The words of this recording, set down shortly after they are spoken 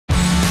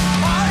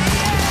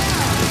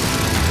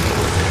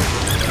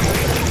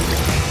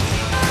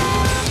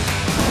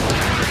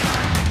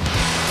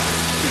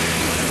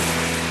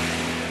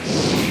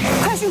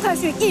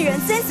艺人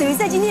曾子瑜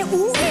在今天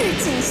无预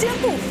警宣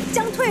布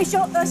将退休，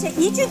而且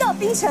移居到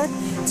槟城。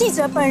记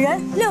者本人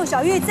6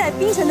小月在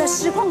槟城的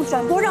实况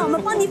转播，让我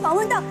们帮你访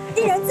问到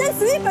艺人曾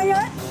子瑜本人。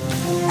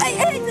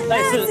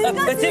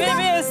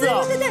TVBS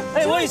哦，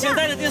对，我以前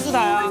待的电视台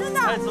啊，真的，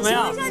怎么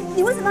样？请问一下，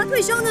你为什么要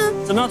退休呢？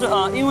怎么样退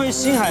啊？因为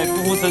星海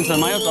浮浮沉沉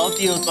嘛，要找到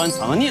第2专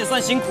场，你也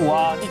算辛苦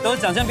啊，你得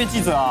奖这样变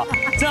记者啊，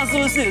这样是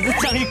不是也是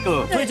降一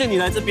格？推荐你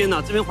来这边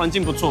呐，这边环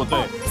境不错，对。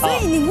所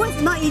以你为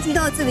什么要移居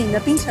到这里的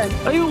槟城？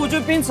因为我觉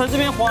得槟城这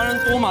边华人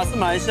多嘛，是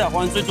马来西亚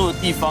华人最多的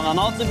地方啊，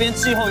然后这边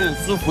气候也很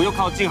舒服，又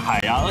靠近海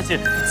啊，而且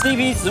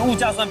CP 值物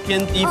价算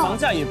偏低，房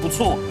价也不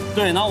错，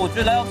对，然后我觉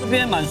得来到这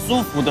边蛮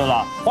舒服的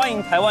啦，欢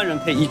迎台湾人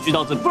可以移居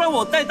到这，不然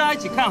我带大家一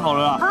起看好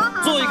了啦，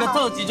做一个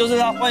特辑，就是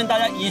要欢迎大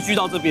家移居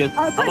到这边，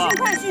好不好？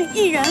快讯，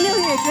艺人6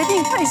月决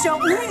定退休，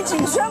无预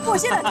警宣布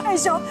现在退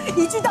休，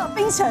移居到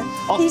槟城。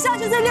以上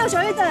就是6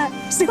小月的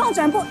实况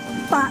转播，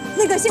把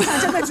那个现场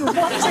交给主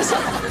播，谢谢。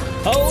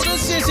好的，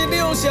谢谢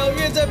6小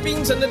月在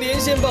槟城的连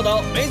线报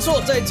道。没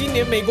错，在今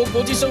年美国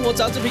国际生活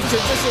杂志评选最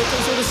适合退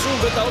休的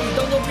15个岛屿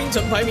当中，槟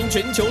城排名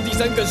全球第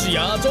3，更是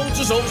亚洲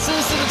之首。舒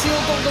适的气候、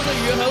共同的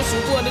语言，还有数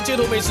不完的街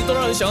头美食，都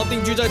让人想要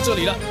定居在这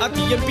里了。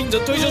体验槟城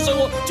退休生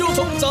活，就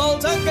从早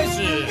餐开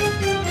始。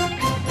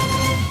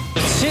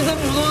骑着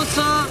摩托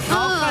车，然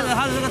后看着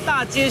它的这个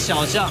大街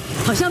小巷，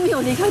好像没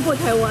有离开过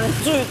台湾。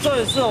最重要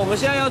的是，我们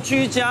现在要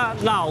去一家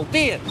老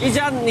店，一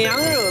家娘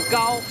惹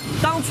糕。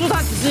当初它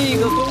只是一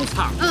个工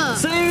厂，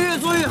生意越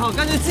做越好，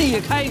干脆自己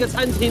也开一个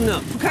餐厅了，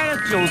开了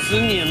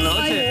90年了，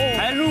而且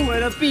还入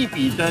围了必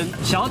比登。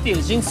小点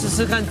心吃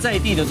吃看在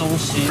地的东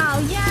西。好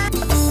呀，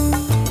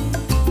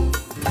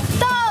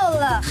到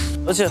了。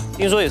而且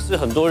听说也是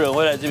很多人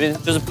会来这边，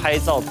就是拍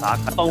照打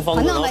卡，方方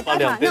的，然后把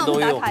2边都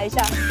用。打卡一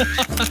下。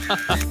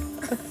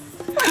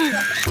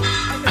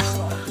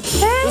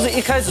就是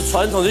一开始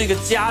传统就一个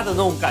家的那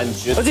种感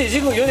觉，而且已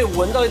经有点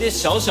闻到一点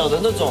小小的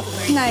那种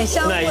奶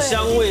香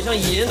味，像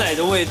椰奶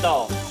的味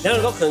道。娘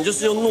惹糕可能就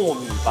是用糯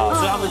米吧，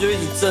所以他们就一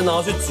直蒸，然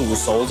后去煮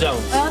熟这样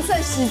子。然后算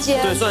时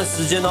间。对，算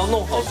时间，然后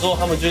弄好之后，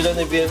他们就在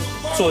那边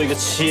做一个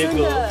切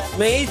割。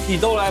媒体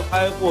都来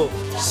拍过，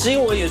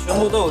新闻也全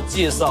部都有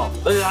介绍。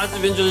而且他这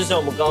边就是像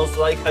我们刚刚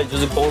说，他一开始就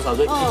是工厂，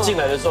所以一进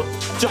来的时候，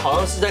就好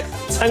像是在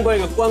参观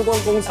一个观光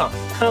工厂，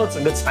看到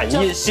整个产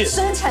业线、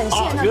生产线。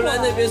原来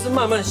那边是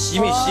慢慢洗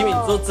米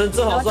之后蒸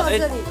好之后，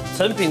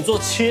成品做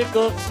切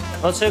割，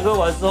然后切割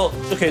完之后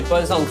就可以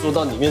端上桌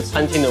到里面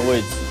餐厅的位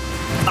置。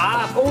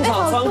工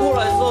厂穿过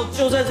来之后，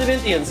就在这边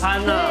点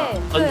餐呐，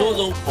很多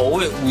种口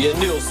味，5颜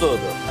6色的，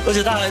而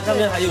且它上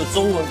面还有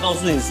中文告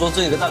诉你说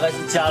这个大概是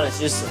加了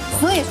些什么。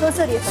所以说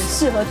这里很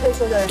适合退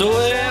休的人。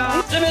对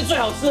啊，这边最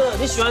好吃的，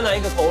你喜欢哪一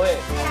个口味？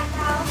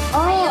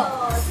还有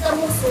这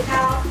木薯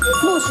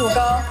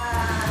糕，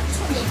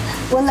处理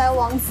的文莱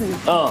王子，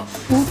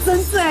吴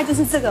尊最爱就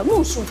是这个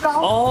木薯糕。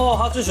哦，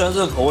他最喜欢这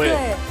个口味。对。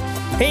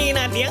嘿，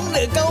那娘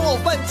惹糕哦，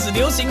泛指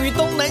流行于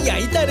东南亚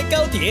一带的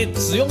糕点，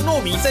使用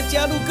糯米，再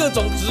加入各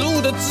种植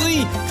物的汁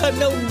液，看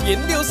到5颜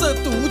6色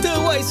独特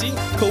外形，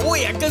口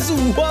味更是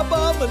5花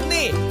8门呢。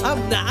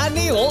那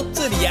哦，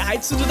这里还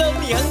吃得到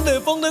娘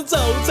惹风的早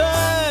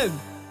餐。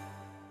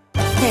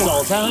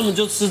早餐他们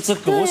就吃这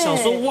个，我想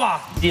说哇，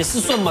也是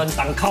算蛮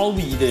挡烤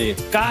米的耶。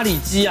咖喱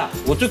鸡啊，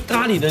我对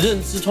咖喱的认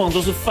知通常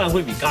都是饭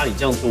会比咖喱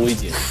酱多一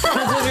点，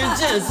但这边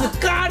竟然是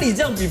咖喱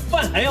酱比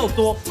饭还要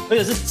多，而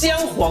且是姜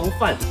黄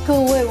饭。各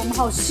位，我们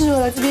好适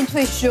合来这边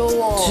退休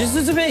哦。其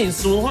实这边饮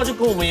食文化就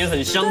跟我们也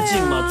很相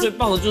近嘛，最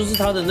棒的就是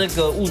它的那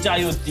个物价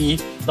又低，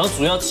然后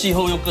主要气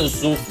候又更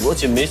舒服，而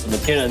且没什么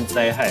天然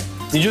灾害，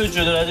你就会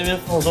觉得来这边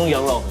放松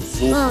养老很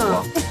舒服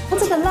啊。它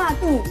这个辣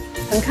度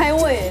很开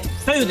胃，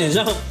它有点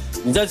像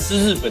你在吃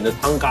日本的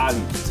汤咖喱，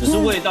只是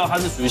味道它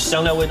是属于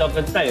香料味道，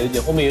跟带有一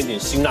点后面有点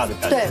辛辣的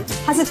感觉。对，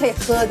它是可以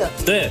喝的。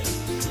对，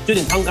就有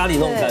点汤咖喱那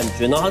种感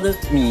觉，然后它的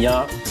米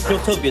啊又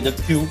特别的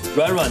Q，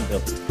 软软的。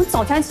我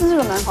早餐吃这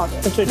个蛮好的，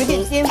有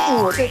点颠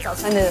覆我对早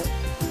餐的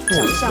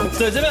想象。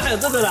对，这边还有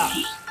这个啦，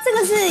这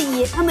个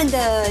是他们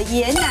的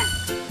椰奶，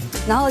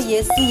然后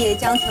椰丝、椰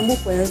浆全部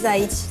混合在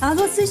一起，然后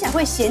说吃起来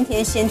会咸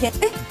甜，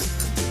哎，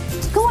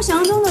跟我想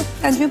象中的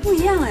感觉不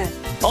一样哎。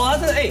哦，它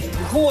这个很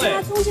酷哎，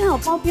它中间还有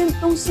包边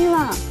东西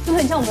啦，就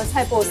很像我们的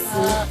菜脯丝，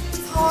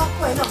超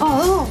贵的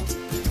哦，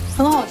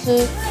很好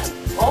吃，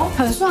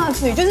很刷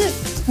嘴，就是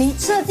你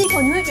吃了第一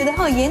口，你会觉得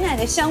它有椰奶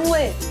的香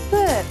味，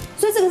对，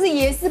所以这个是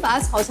椰丝把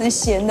它炒成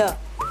咸的。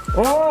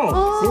不是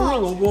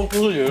萝卜，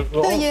不是椰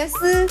丝。对，椰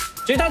丝。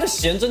其实它的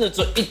咸真的只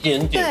有一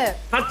点点，对，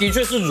它的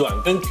确是软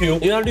跟 Q，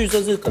 因为它绿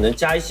色是可能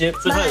加一些，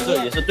所以它有这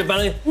个也是对，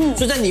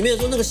所以在里面的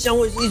时候那个香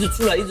味是一直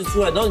出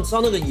来，然后你吃到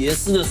那个椰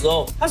丝的时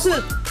候，它是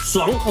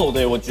爽口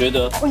的，我觉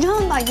得。我觉得他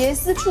们把椰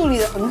丝处理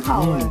得很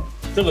好哎。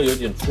这个有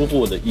点出乎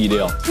我的意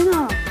料，真的，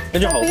那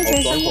就好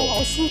爽口，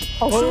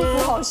好舒服，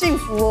好幸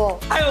福哦。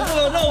还有这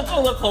个肉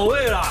粽的口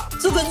味啦，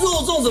这个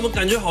肉粽怎么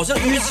感觉好像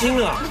淤青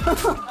了？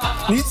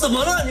你怎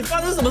么了？你发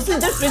生什么事？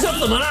你在学校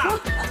怎么了？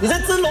你在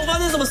蒸笼发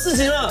生什么事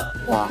情了？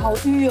哇，好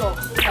淤哦！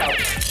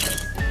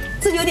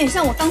这有点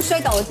像我刚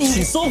摔倒的地方。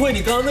请收回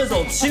你刚刚那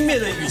种轻蔑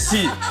的语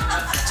气。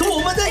从我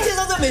们在介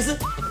绍这美食，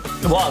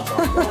哇操！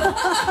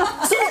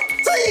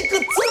这个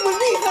这么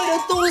厉害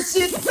的东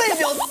西，代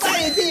表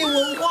在地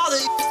文化的。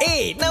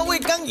哎，那位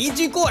刚移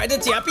居过来的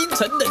假槟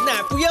城人呐，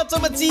不要这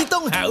么激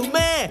动好吗？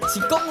是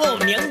讲哦，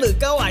娘惹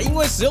糕啊，因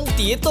为使用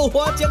蝶豆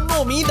花浆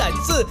糯米染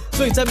色，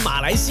所以在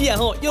马来西亚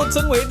又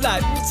称为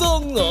染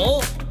粽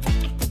哦。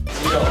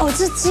哦，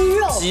这是鸡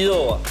肉。鸡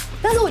肉啊。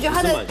但是我觉得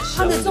它的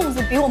粽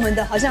子比我们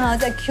的好像还要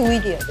再 Q 一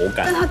点，口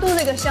感，但它多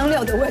了一个香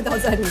料的味道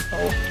在里头。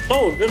但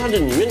我觉得它的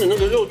里面的那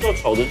个肉燥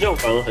炒的酱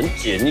反而很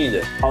解腻的，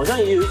好像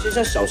也有一些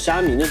像小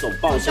虾米那种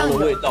爆香的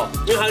味道，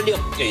因为它料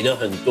给的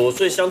很多，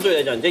所以相对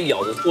来讲你在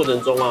咬的过程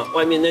中啊，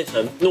外面那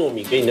层糯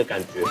米给你的感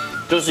觉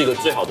就是一个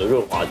最好的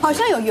润滑剂，好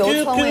像有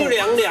油葱，Q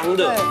凉凉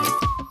的。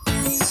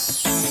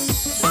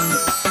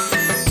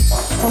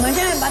我们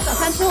现在把早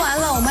餐吃完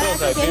了，我们来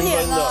吃甜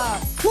点了。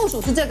木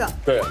薯是这个，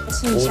对，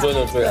吴真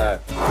的最爱，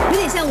有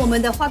点像我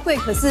们的花桂，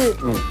可是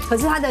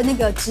它的那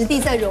个质地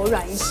再柔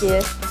软一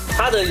些。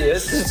它的也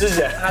是吃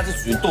起来，它是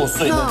属于剁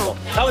碎那种，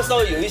它会稍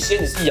微有一些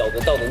你是咬得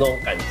到的那种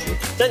感觉，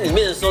在里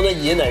面的时候，那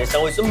椰奶的香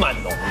味是蛮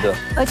浓的，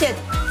而且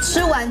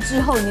吃完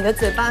之后，你的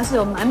嘴巴是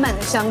有满满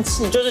的香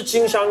气，就是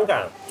清香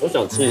感。我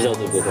想吃一下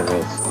这个，看看。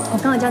我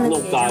刚才加那个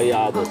弄嘎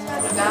压的，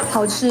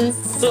好吃。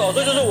这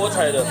就是我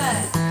采的。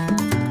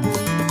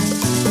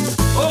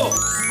哦，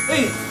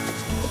哎。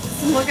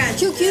我感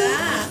QQ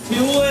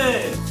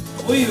哎，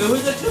我以为会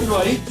再更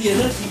软一点，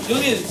那有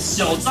点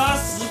小扎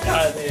实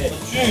感哎，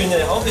均匀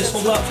哎，好像可以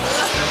冲到。哦，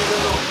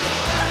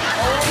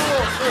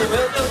所以我们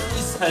要这样子一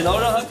踩，然后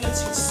让它更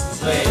紧实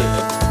哎。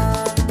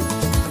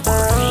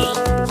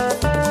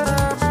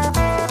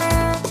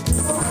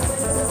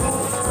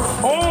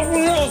哦，不一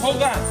样的口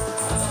感。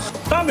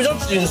它比较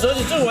紧实，而且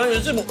这完全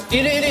是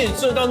一粒一粒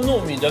吃得到糯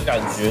米的感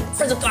觉，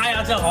但是嘎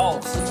呀酱好好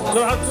吃，就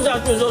是它吃下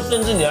去的时候，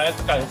甚至你还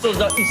感受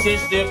到一些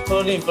些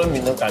颗粒分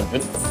明的感觉。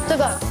这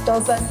个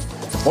得分，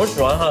我喜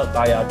欢它的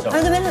嘎呀酱。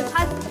它这边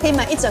它可以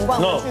买一整罐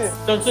回去，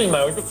但自己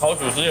买回去烤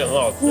吐司也很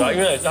好吃啊，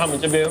因为也是他们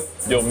这边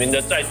有名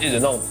的在地的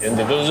那种甜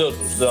点，就是热吐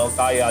司，然后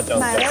嘎呀酱。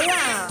买了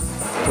啦。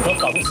我都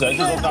想不起来这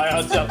种嘎呀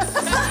酱。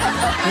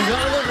你刚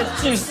刚那个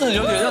气势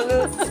有点像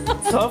是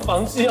好像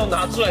房契要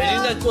拿出来，已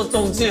经在做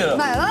中介了。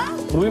买了。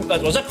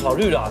我在考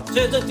虑啦，现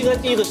在这应该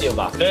第一个点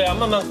吧？对啊，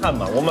慢慢看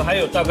嘛，我们还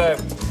有大概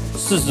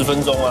40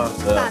分钟啊。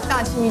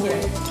大气一点。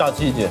大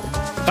气一点。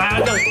嘎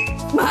呀酱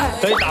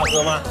可以打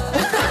折吗？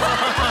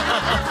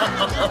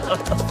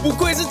不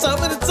愧是咱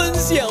们的真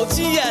小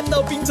七呀，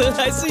到槟城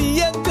还是一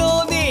样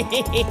高呢。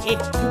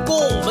不过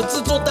我们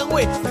制作单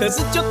位可是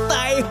就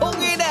逮红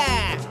的啦。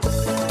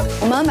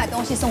我们要买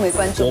东西送给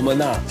观众。我们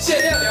呐，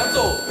限量2组，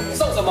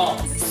送什么？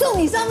送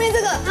你上面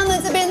这个，他们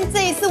这边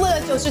这一次为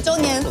了90周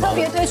年特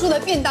别推出的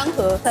便当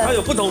盒，它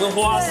有不同的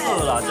花色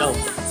啦，这样子。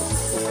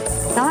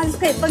然后它是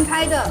可以分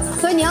开的，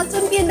所以你要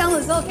蒸便当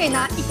的时候，可以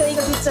拿一个一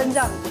个去蒸，这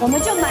样。我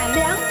们就买2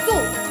组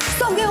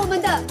送给我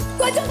们的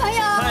观众朋友。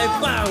太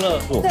棒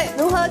了！对，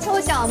如何抽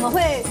奖我们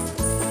会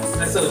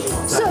在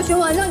社群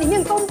网站里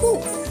面公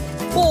布。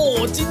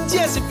哦，真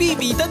正是必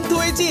比登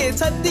推荐的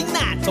餐厅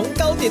啦，从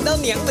糕点到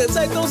娘惹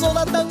菜都受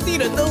到当地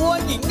人的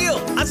欢迎了。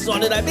啊，选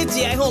了来要吃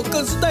的吼，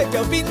更是代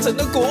表槟城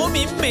的国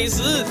民美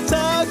食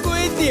炒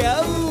粿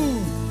条。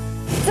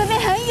这边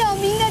很有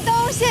名的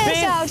东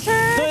县小吃。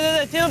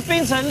对，听说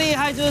槟城厉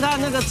害就是它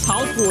那个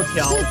炒粿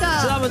条，是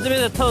的，是他们这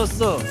边的特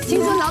色。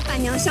听说老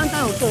板娘相当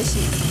有个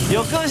性。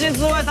有个性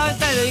之外，她会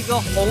戴着一个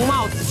红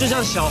帽子，就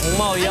像小红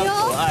帽一样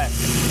可爱。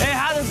哎，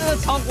它的这个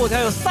炒粿条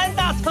有3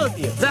大特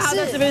点，在它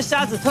这边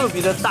虾子特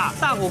别的大，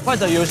大骨块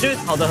的有些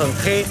炒得很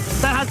黑，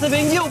但它这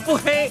边又不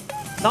黑。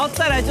然后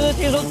再来就是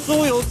听说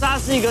猪油渣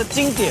是一个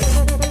经典。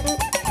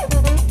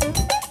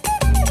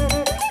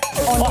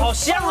哦，好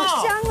香哦！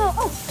好香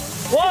哦！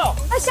哇，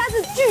它虾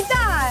子巨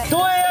大哎。对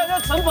啊，这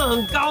成本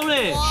很高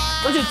嘞，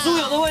而且猪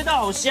油的味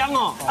道好香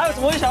哦。还有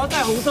怎么会想要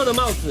戴红色的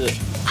帽子？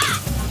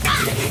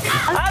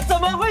怎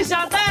么会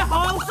想戴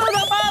红色的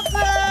帽子？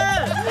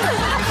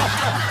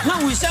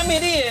那为什么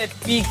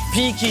你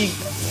脾气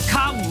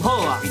卡不好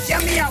啊？为什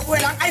么啊？有的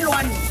人爱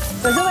乱，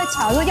有时候会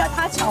吵，说要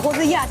他吵，或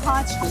是压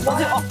他吵。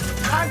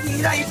他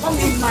伊来讲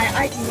伊买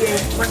爱伊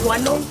的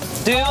乱拢。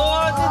对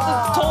啊，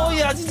这讨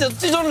厌，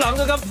这种人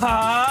就敢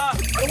爬。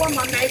我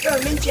嘛哪个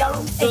面交？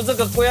就这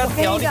个龟要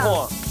调理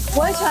过。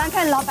我很喜欢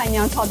看老板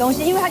娘炒东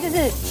西，因为她就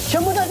是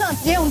全部都这样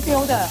直接用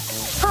丢的，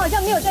她好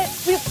像没有在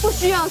不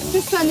需要去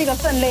算那个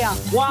分量。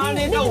哇，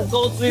你有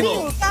够水不？你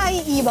有介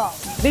意不？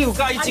你有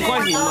介意这块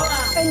面吗？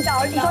按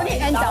照你说你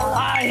按照了。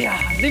哎呀，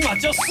你嘛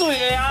就水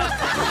的呀！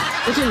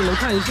而且你们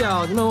看一下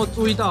哦，你们有没有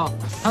注意到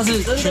它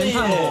是全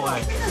炭火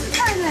哎？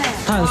炭哎，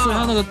炭，所以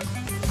它那个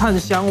炭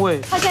香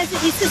味。它现在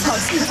是一次炒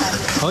4盘。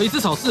哦，一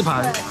次炒4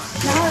盘。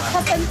然后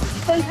它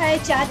分开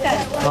加蛋，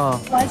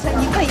完成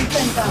一份一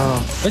份的。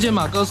而且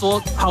马哥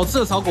说，好吃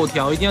的炒粿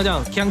条一定要这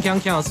样锵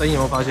锵锵的声音，有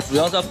没有发现？主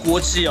要是锅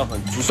气要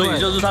很足，所以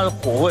就是它的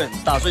火会很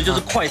大，所以就是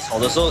快炒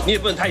的时候你也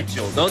不能太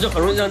久，然后就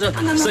很容易让这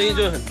声音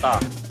就会很大。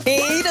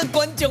的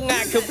观众啊，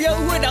可不要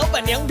误会老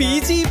板娘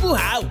脾气不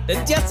好，人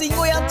家是因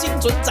为要精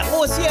准掌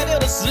握下料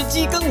的时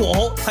机跟火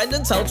候，才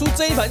能炒出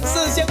这一盘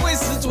色香味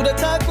十足的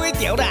炒粿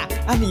条啦。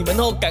啊，你们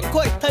赶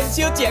快探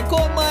小吃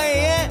看卖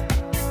呀！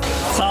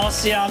超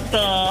香的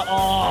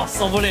哦，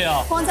受不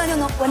了！光这样就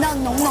能闻到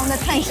浓浓的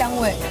炭香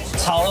味。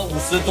炒了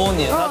50多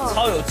年，他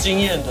超有经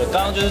验的。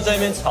刚刚就是在那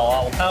边炒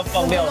啊，我看他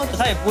放料，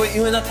他也不会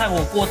因为那炭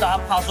火过大，他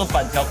怕说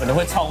板条可能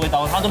会炒味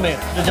道，他都没有，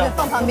就这样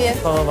放旁边。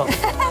放。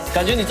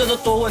感觉你这时候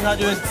多问他，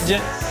就会直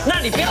接，那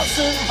你不要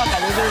吃，他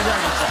感觉就是这样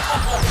子讲。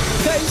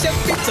开箱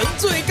檳城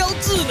最高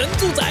智能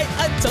住宅，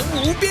暗藏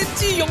无边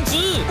际泳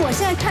池。我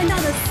现在看到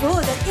的所有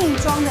的硬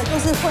装的都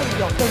是会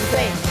有，对不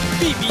对？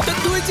必比登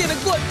推荐的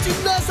冠军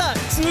拉萨，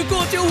吃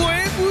过就回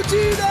不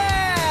去了。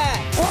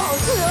我好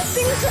适合檳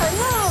城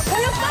哦，我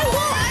要搬过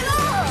来了。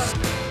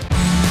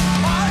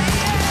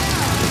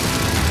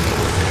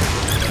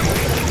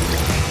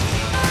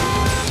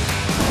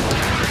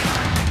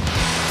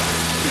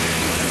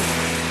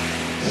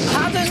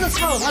它真是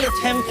超有它的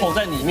tempo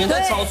在里面，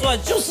但炒出来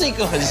就是一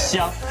个很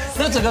香。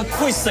那整个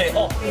会水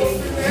哦，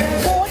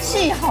锅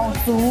气好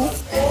足，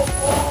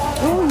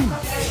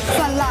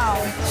蒜辣哦。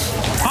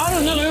它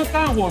的那个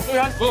炭火，所以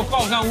它所有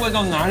爆香味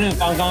道拿捏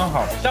刚刚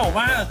好。像我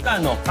发现它的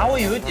蛋哦，它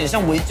会有一点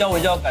像微焦的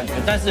感觉，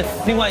但是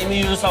另外一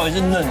面又是稍微是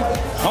嫩的。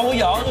然后我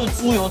咬到这个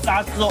猪油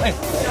渣之后，哎，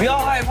不要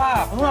害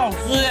怕，很好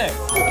吃哎。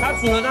它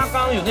除了它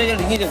刚刚有那些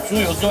淋一点猪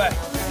油之外，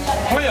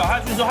它咬下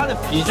去之后，它的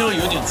皮就会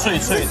有点脆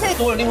脆的，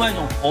多了另外一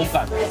种口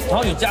感。然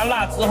后有加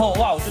辣之后，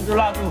哇，我觉得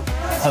辣度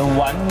很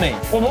完美。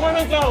我们外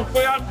面这样的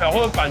龟鸭条或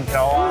者板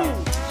条啊。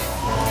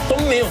都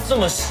没有这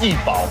么细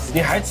薄，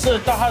你还吃得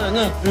到它的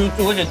那个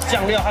Q， 而且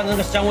酱料它的那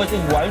个香味是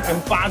完全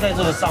扒在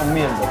这个上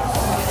面的，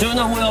就是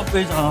那味道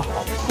非常好。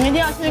你一定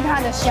要试试看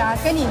它的虾，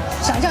跟你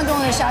想象中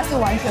的虾是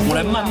完全不一样。我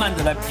来慢慢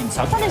的来品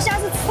尝，它的虾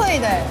是脆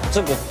的，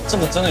这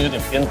个真的有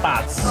点偏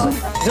大只，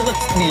这个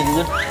脸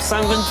的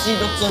1/3都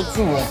遮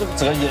住了，这个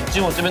整个眼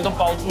睛我这边都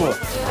包住了，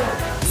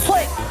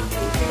脆。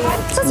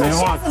这种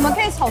虾怎么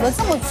可以炒得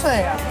这么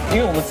脆啊？因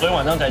为我们昨天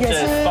晚上才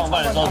在放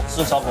饭的时候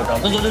吃炒粿条，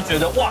那时候就觉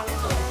得哇。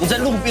你在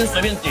路边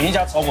随便点一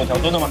家炒粿条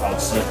都那么好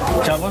吃，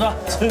想不到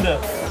吃的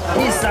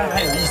一山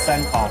还有一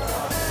山高。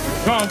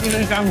刚好就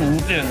是一家名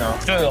店呢，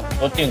就有很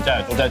多店家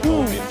也都在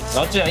周边。然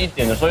后既然一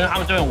点的时候，因为他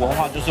们这边文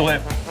化就是会，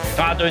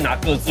大家都会拿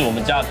各自我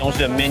们家的东西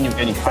的 menu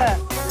给你看。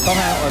刚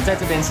才我在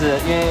这边吃，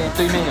因为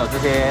对面有这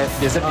些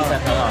也是檳城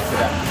很好吃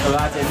的蚵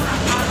仔煎。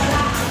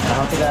然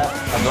后这个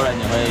很多人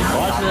也会，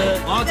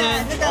我要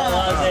煎，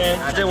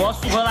对，我要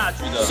super 辣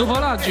焗的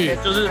 ，super 辣焗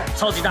就是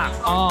超级大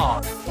哦。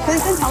可是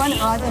跟台湾的蚵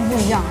仔煎不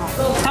一样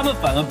哦，他们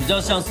反而比较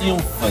像是用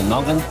粉，然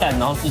后跟蛋，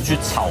然后是去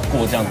炒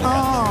过这样的感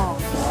觉，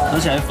而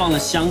且还放了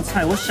香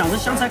菜，我想着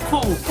香菜控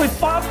会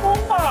发疯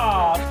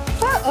吧。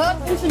它蚵仔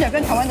煎吃起来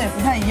跟台湾的也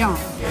不太一样，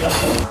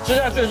吃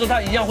下去的时候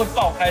它一样会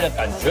爆开的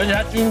感觉，而且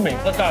它几乎每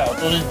颗大小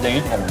都是雷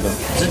同的，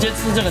直接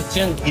吃这个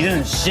煎也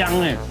很香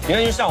哎。你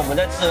看，就像我们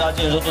在吃蚵仔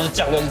煎的时候，都是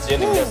酱料是直接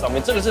淋在上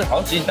面，这个是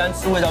好几单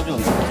吃味道就很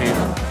OK 的。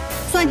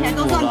算起来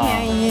都算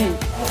便宜，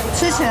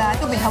吃起来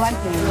都比台湾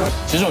便宜。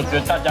其实我觉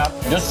得大家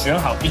你就选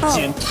好一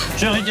间，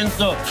选好一间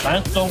之后，反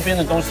正周边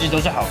的东西都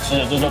是好吃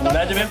的，就是说你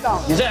来这边，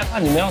你再来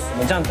看你们要什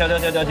么，这样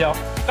挑，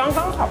刚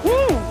刚好。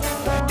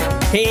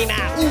嘿啦，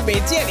物美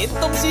价廉，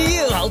东西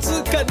又好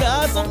吃，看得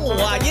阿松我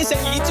啊也想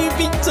移居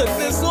槟城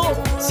的说，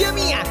虾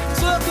米啊，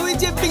说要推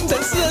荐槟城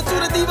适合住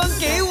的地方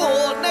给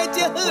我，那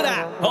家喝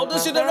啦。好的，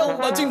现在让我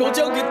们把镜头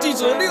交给记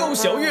者6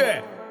小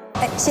月。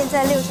现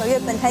在6小月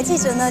本台记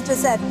者呢就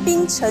在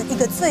槟城一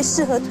个最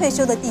适合退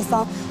休的地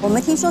方。我们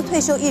听说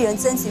退休艺人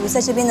曾子瑜在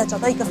这边呢找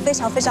到一个非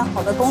常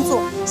好的工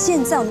作，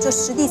现在我们就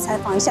实地采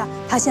访一下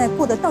他现在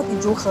过得到底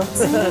如何。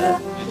子瑜呢？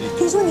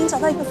听说您找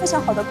到一个非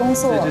常好的工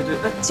作，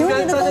对。请问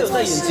您的工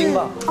作是？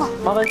哦，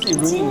麻烦自己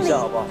录一下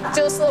好不好？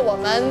就是我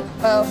们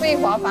汇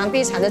华房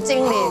地产的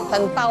经理，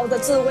很高的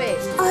智慧。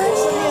是念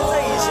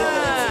在以前的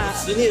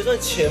主持，你也算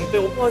前辈，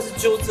我不好意思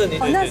纠正你。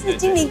那是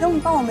经理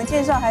帮我们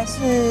介绍还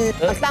是？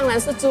当然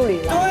是助理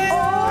了。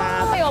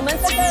对，我们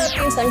这个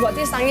槟城国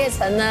际商业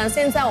城呢，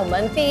现在我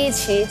们第1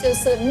期就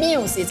是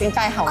Muse 已经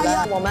盖好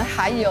了，我们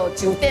还有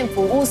酒店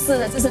服务室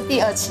的，这是第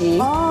2期。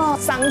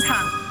商场、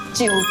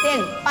酒店、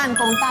办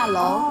公大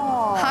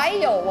楼，还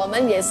有我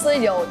们也是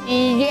有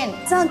医院。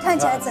这样看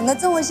起来，整个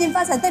中文新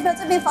发展代表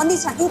这边房地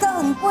产应该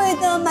很贵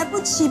的，买不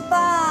起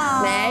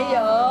吧？没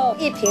有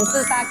，1坪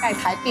是大概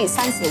台币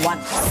30万。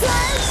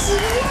30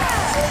万！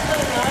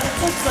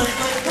这整个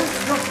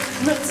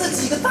你们这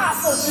几个大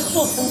社区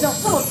做成这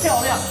么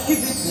漂亮，1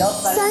坪只要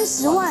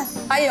30万。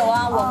还有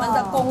啊，我们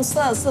的公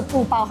社是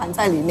不包含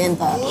在里面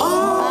的。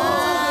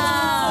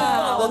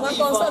我们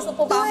公社是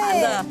不包含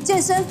的。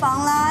健身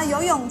房啦、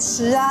游泳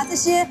池啊这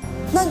些，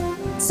那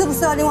是不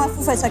是要另外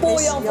付费才可以不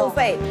使用？用付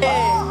费。对，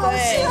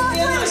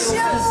太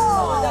香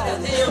哦！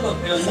 2天1夜go的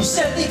朋友，你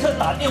现在立刻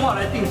打电话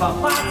来订房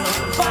，8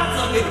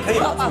折给你，可以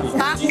吗？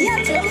你要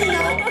决定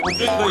啊！我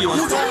觉得可以。你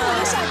今天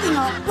就下定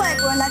哦。外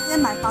国人来这边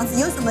买房子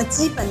有什么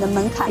基本的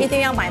门槛？一定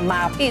要买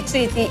马币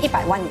最低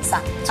100万以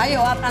上。还有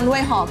啊，单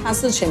位哈，它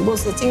是全部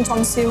是精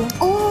装修。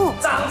哦，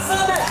掌声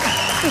呢？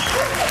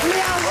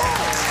两户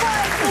快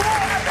不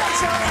要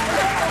求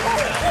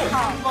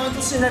好，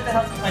就现在带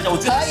他去看一下，我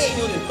觉得心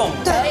有点动，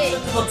对，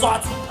真的抓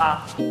住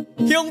他。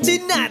乡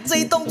亲呐，这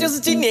一栋就是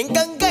今年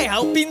刚盖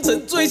好槟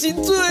城最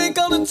新最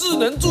高的智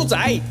能住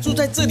宅，住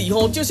在这里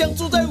就像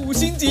住在5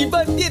星级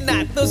饭店呐，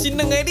都是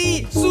两个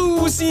你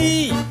熟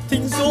悉。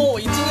听说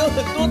已经有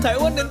很多台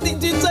湾人定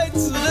居在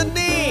此了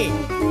呢。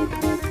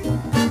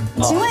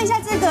请问一下，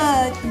这个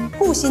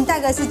户型大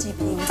概是几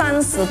平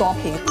？30多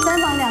平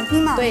，3房2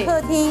厅嘛，对，客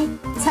厅、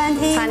餐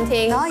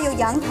厅，然后有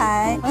阳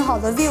台，很好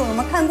的 view， 我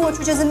们看过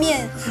去就是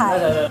面海。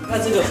来，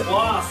看这个，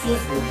哇，舒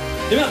服，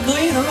有没有隔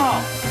音很好？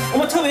我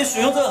们特别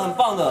选用这个很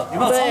棒的，有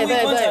没有？窗户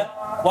一关起来，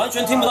完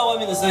全听不到外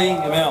面的声音，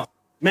有没有？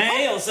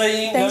没有声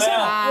音，等一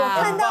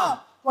下，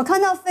我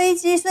看到飞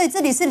机，所以这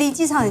里是离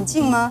机场很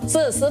近吗？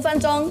是10分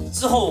钟。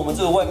之后我们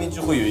这个外面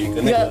就会有一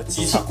个那个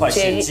机场快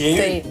线捷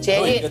运，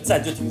有一个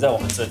站就停在我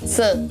们这里。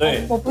是，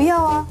对。我不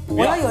要啊，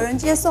我要有人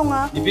接送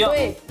啊。你不要。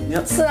对，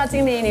是啊，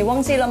经理，你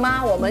忘记了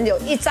吗？我们有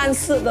1站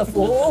式的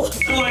服务。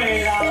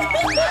对啦，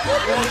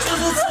我就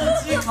是趁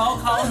机考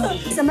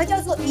你。什么叫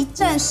做1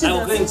站式的服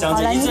务？我跟你讲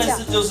解，1站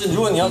式就是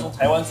如果你要从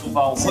台湾出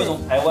发，我们会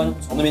从台湾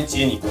从那边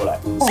接你过来，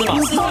是吗？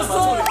是吗？什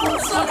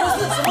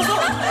么时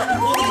候？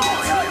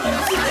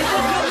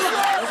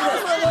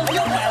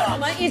我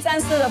们1站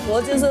式的服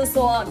务就是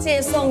说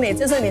接送你，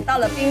就是你到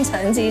了槟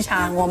城机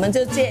场，我们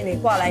就接你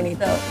过来你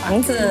的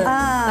房子，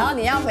然后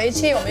你要回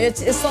去，我们就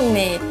接送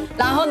你，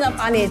然后呢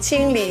把你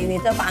清理你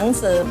的房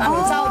子，帮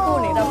你照顾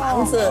你的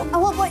房子。啊，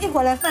会不会一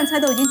回来饭菜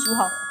都已经煮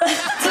好了？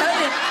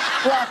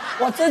可以，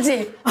我自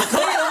己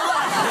可以了。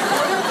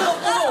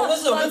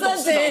我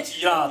自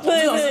己啦，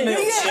对，是没有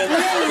钱，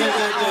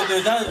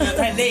对，但是觉得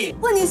太累了。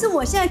问题是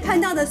我现在看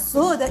到的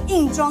所有的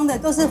硬装的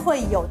都是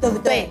会有，对不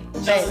对？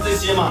像是这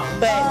些嘛，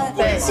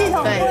对，系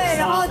统柜，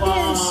然后电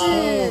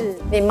视，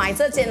你买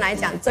这间来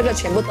讲，这个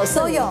全部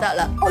都有的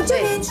了。哦，就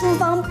连厨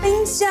房、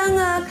冰箱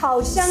啊、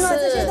烤箱啊，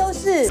这些都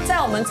是在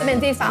我们这边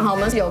地方哈，我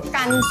们有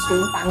干厨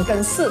房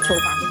跟湿厨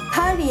房，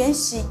它连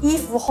洗衣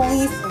服、烘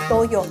衣服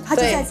都有，它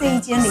就在这一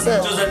间里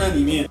面，就在那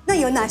里面。那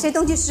有哪些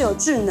东西是有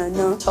智能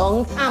呢？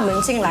从大门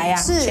进来呀，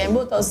全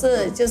部都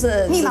是就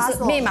是密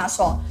码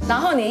锁，然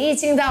后你一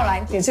进到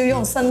来，你就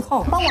用声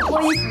控帮我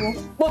脱衣服。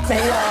不没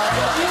有，因为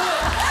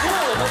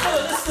我们这个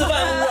是示范屋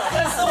啊，但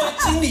身为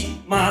经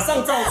理马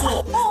上照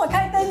做。帮我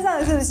开灯上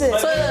是不是？是。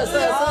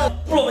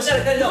不如我们现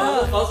在看一下我们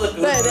的房子的格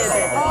局。对。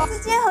哦，这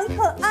间很可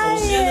爱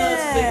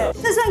耶。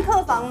这算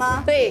客房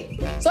吗？对，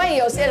所以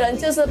有些人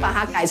就是把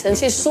它改成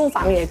去书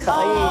房也可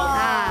以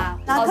啊，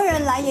然后客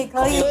人来也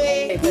可以。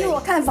对，因为我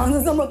看房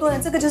子这么多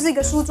人，这个就是一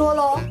个书桌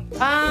喽。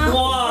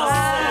哇塞！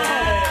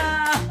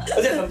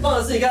而且很棒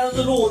的是，你看它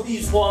是落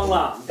地窗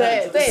啦。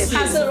对，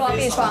它是落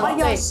地窗。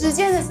有时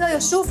间的时候，有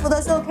舒服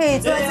的时候，可以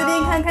坐在这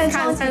边看看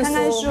窗景、看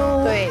看书。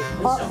对，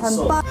哦，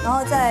很棒。然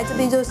后再来这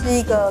边就是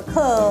一个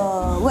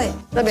客位，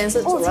这边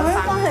是主人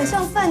房，很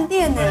像饭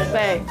店呢。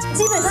对，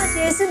基本上其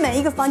实是每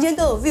一个房间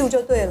都有 view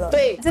就对了。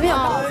对，这边有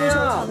高尔夫球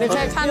场，你可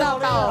以看到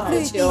高尔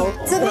夫球。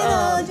这边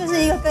呢就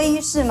是一个更衣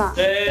室嘛。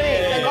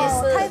对，更衣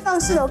室开放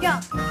式的。我跟你讲，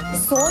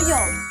所有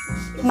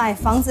买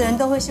房子的人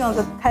都会希望有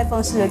个开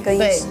放式的更衣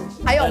室。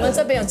还有我们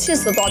这边有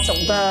70多种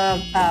的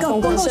公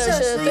共设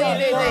施，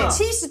对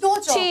，70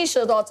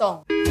多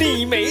种。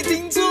你没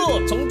听错，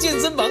从健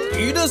身房、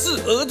娱乐室、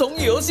儿童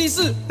游戏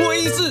室、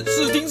会议室、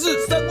视听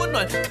室、三温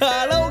暖、卡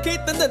拉 OK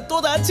等等，多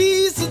达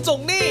70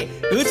种呢。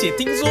而且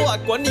听说啊，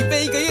管理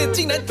费1个月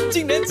竟然只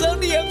要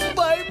200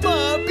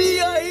马币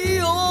啊！哎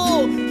呦，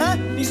啊，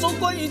你说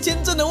关于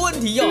签证的问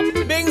题哦，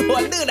免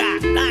烦了啦，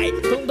来，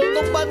通通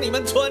都帮你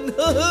们传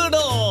呵呵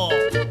喽。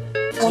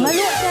我们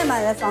如果现在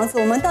买了房子，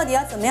我们到底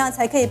要怎么样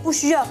才可以不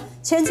需要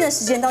签证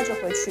时间到就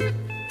回去？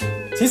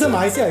其实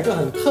马来西亚有一个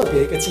很特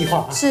别一个计划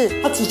啊，是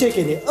它直接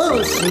给你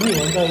20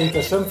年的一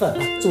个身份，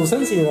主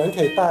申请人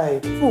可以带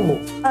父母、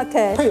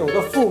OK， 配偶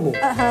的父母、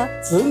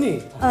子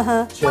女、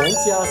全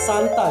家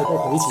3代都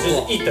可以一起过，就是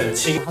1等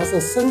亲。它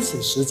是申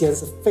请时间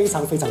是非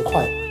常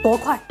快，多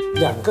快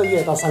？2个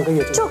月到3个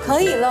月就可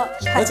以了，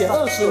而且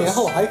20年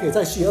后还可以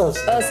再续20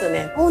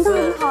年。哦，那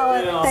很好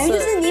哎，等于就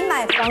是你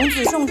买房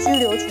子送居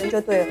留权就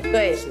对了。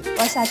对，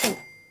我要下定。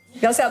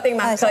要下定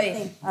吗？可以，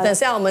等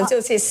下我们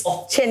就去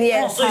签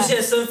约。所以现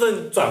在身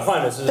份转换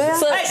了，是不是？对啊。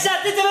哎，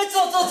下定这边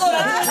坐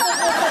来。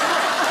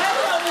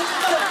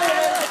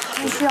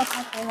你需要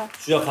咖啡了？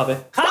需要咖啡。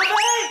咖啡。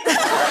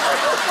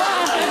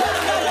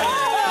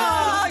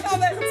怎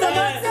么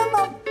这么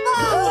棒啊？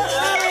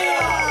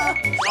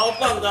超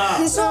棒的。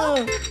你说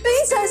槟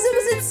城是不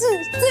是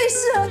最适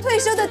合退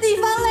休的地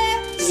方嘞？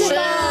是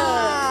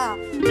吧？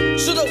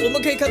是的，我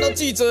们可以看到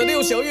记者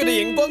6小月的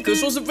眼光，可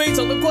说是非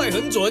常的快，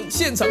很准，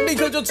现场立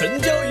刻就成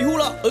交一户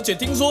了。而且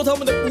听说他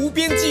们的无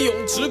边际泳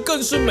池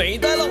更是美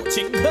呆了，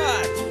请看。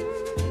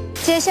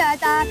接下来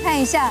大家看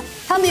一下，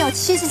他们有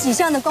70几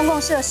项的公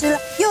共设施，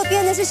右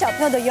边呢是小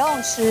朋友的游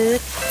泳池，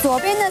左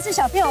边呢是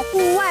小朋友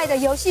户外的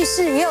游戏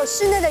室，也有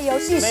室内的游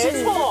戏室。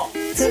没错。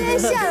接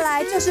下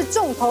来就是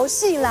重头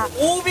戏啦，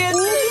无边际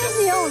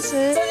游泳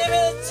池。在这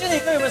边，经理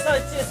跟你们稍微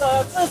介绍一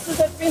下，这是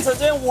在槟城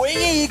这边唯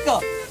一一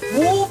个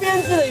无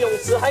边际的泳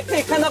池，还可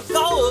以看到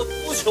高尔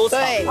夫球场。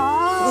对。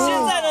现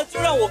在呢，就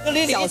让我跟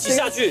莉莉一起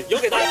下去，游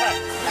给大家看。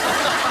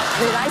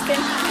你来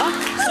先。好，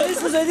随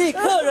时随地，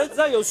客人只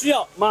要有需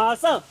要，马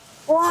上。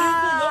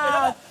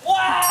哇！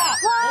哇！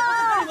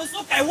我不是跟你们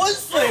说改温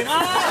水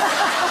吗？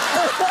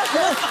你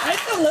们还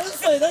更冷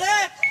水的嘞？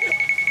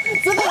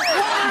这个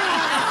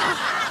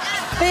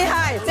厉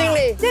害，经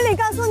理。经理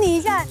告诉你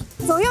一下，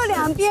左右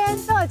两边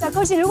都有小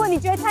口型，如果你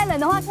觉得太冷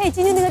的话，可以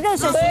进去那个热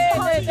水池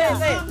泡一下。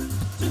对，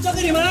就交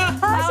给你们了。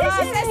好，谢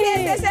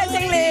谢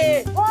经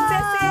理。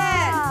哇，谢谢。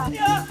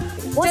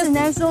我只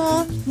能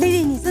说，莉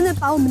莉，你真的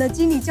把我们的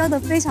经理教得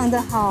非常的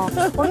好。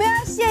我们要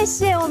谢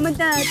谢我们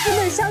的资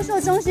本销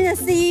售中心的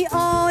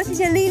CEO， 谢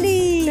谢莉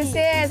莉，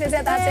谢谢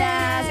大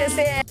家，谢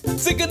谢。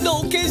这个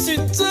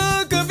location， 这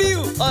个 view，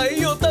 哎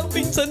呦，当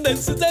槟城人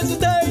实在是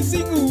太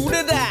幸福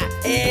了啦！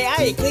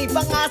哎，可以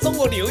帮阿松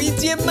我留一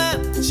间吗？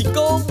喜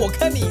公，我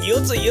看你游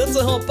着游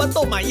着吼，搬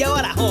到马腰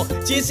啊啦吼，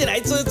接下来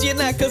这间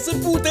呐可是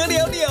不得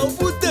了，了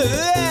不得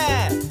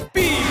啊！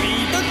必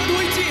比登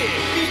推荐，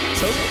槟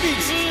城必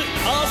吃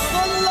阿三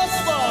拉萨。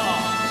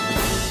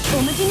我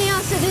们今天要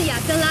试的就是亚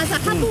森拉萨，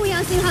它不一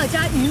样是因为它有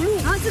加鱼露，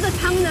然后这个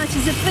汤呢其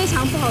实非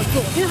常不好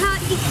做，因为它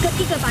一个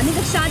一个把那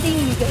个沙丁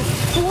鱼给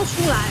剥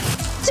出来。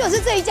就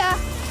是这一家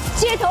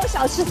街头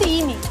小吃第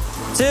1名，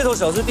街头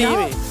小吃第1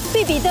名，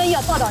必比登也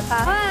有报道它。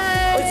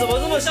哎，怎么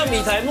这么像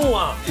米苔目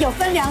啊？有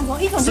分2种，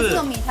一种就是这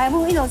种米苔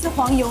目，一种是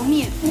黄油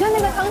面。你看那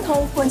个汤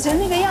头滚成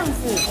那个样子，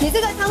你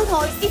这个汤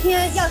头一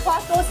天要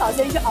花多少时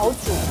间去熬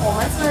煮？我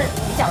们是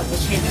比较的，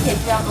前一天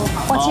就要弄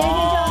好。我前一天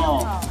就要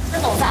弄好。这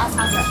种是阿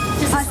桑的，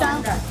就是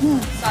酸的，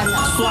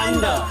酸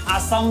的阿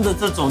桑的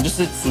这种就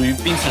是属于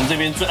槟城这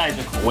边最爱的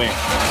口味。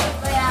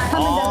对呀，他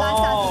们的拉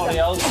萨。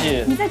了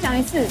解。你再讲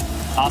一次。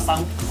阿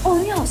桑。哦，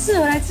你好适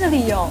合来这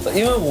里哦。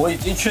因为我已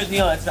经确定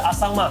要来吃阿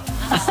桑嘛。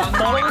抖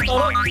龙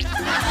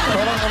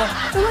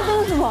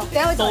什么？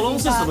抖龙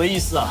是什么意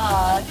思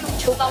啊？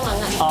求帮忙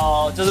啊。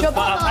哦，就是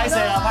拍谁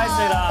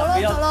啦，不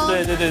要，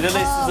对，就类似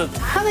这种。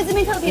他们这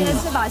边特别的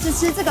吃法是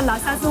吃这个拉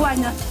萨之外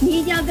呢，你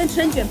一定要跟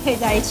春卷配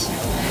在一起，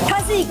它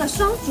是一个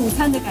双主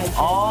餐的感觉，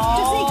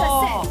就是一个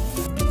set。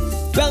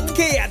狼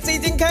K 啊，这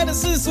间开了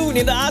45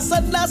年的阿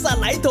三拉萨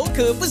来头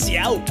可不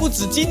小，不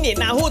止今年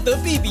获得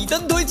必比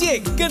登推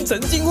荐，更曾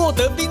经获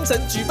得槟城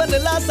举办的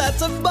拉萨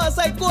争霸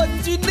赛冠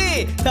军呢。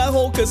它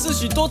可是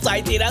许多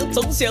在地人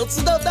从小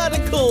吃到大的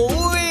口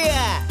味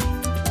啊！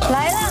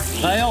来了，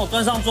来哟，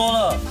端上桌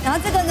了。然后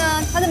这个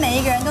呢，它的每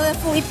一个人都会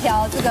附一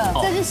瓢这个，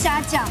这是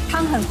虾酱，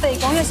汤很费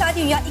工，因为沙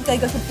丁鱼要一个一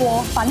个去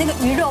剥，把那个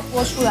鱼肉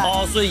剥出来。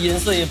哦，所以颜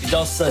色也比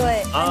较深。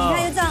对，你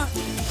看就这样。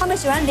他们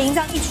喜欢淋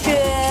这样一圈，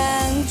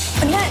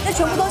你看，这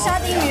全部都沙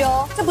丁鱼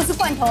哦，这不是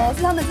罐头哦，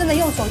是他们真的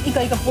用手一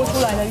个一个剥出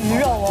来的鱼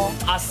肉哦。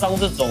阿桑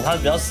这种它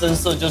比较深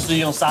色，就是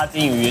用沙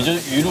丁鱼，也就是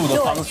鱼露的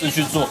方式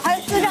去做，它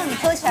是让你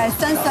喝起来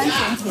酸酸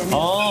甜甜的。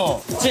哦，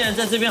竟然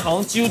在这边好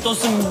像几乎都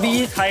是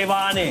米台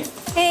湾呢，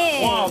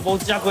哇，我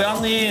加过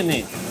安尼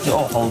呢，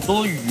哦，好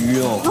多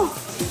鱼哦。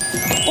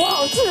我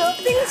好适合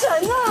槟城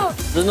啊！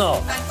真的哦，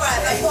搬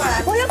过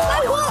来，我要搬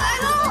过来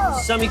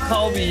了。虾米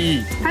烤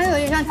米，它有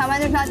点像台湾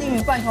的沙丁鱼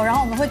罐头，然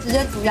后我们会直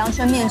接煮阳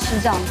春面吃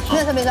这样，真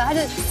的特别的，它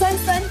是酸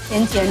酸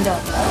甜甜的，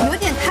有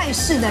点泰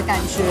式的感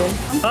觉。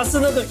它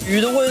是那个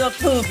鱼的味道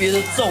特别的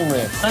重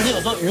哎，但是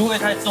有时候鱼味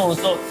太重的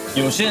时候，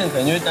有些人可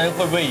能就会担心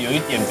会不会有一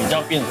点比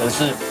较变成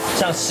是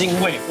像腥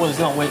味或者是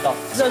那种味道，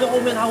在这后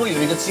面它会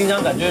有一个清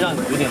香感，就会让你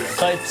有点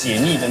稍微解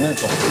腻的那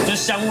种，就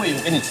香味有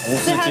给你重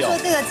复掉。所以他说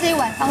这一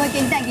碗汤会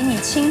带给你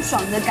清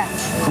爽的感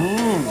觉。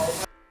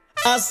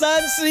阿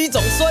三是一种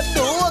酸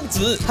螺旺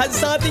子，和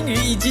沙丁鱼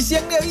以及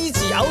香料一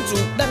起熬煮，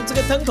让这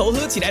个汤头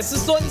喝起来是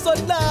酸酸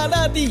辣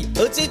辣的。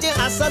而这间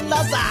阿三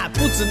拉萨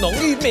不止浓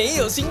郁没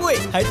有腥味，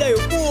还带有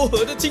薄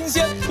荷的清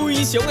香，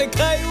非常的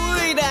开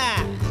胃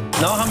啦。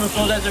然后他们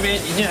说在这边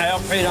一定还要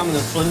配他们的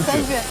春卷，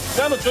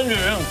他们春卷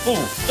也很酷，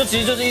这其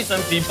实就是一层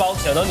皮包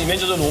起来，然后里面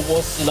就是萝卜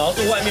丝，然后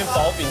是外面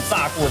薄饼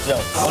炸过这样。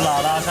我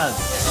拉拉看，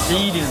第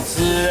一点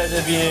吃在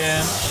这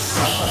边。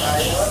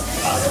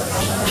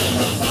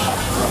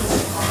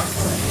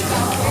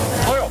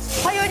哎呦，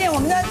它有一点我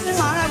们在吃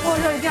麻辣锅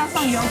的时候一定要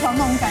上油条那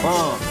种感觉，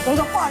有一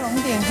个画龙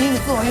点睛的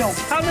作用。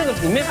它那个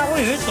里面它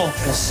会有一种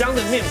很香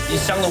的面皮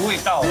香的味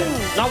道，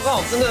然后刚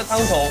好跟那个汤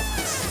头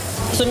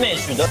是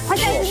match 的。它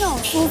现在是那种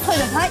酥脆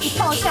的，它一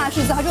倒下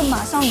去之后它就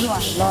马上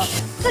软了。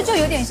这就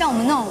有点像我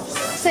们那种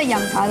在养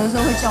茶的时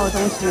候会叫的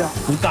东西哦，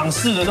港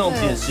式的那种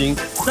点心，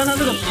但它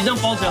这个皮这样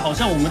包起来，好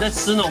像我们在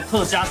吃那种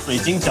客家水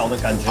晶饺的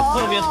感觉，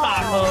特别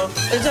大颗，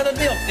而且它的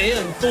料给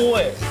很多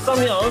哎，上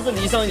面好像是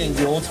淋上一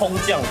点油葱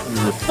酱，是不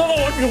是？这个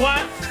我喜欢。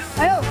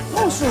还有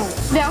木薯、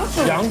凉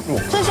薯，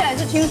吃起来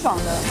是清爽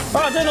的。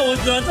啊，这个我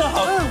喜欢，这个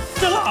好，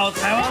这个好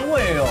台湾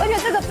味哦。而且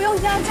这个不用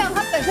加酱，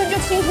它本身就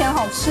清甜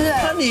好吃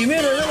哎。它里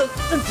面的那个，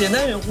就简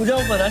单一点胡椒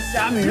粉啊、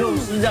虾米肉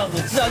丝这样子，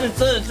吃下去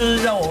真的就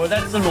是像我们在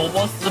吃萝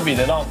卜丝饼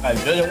的那种感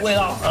觉，而且味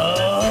道很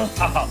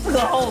好，这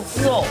个好好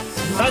吃哦。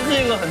它是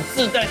一个很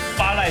自带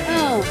发赖的，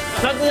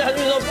它吃下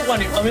去之后，不管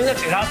你旁边在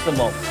给它什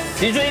么，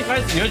的确一开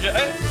始你会觉得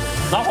哎。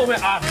然后后面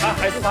还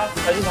是它，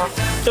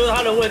就是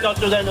它的味道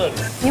就在那里。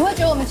你会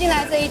觉得我们进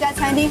来这一家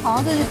餐厅好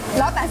像就是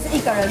老板是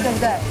一个人，对不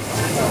对？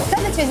但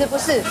是其实不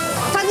是，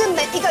它是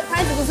每一个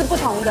摊子都是不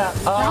同的，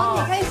然后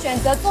你可以选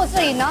择坐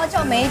这里，然后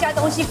叫每一家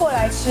东西过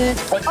来吃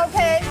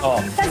 ，OK？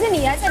 但是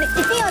你来这里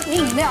一定要点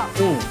饮料，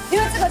因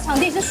为这个场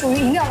地是属于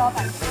饮料老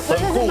板，所以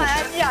这是马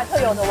来西亚特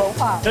有的文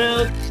化。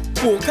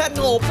我看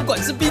哦，不管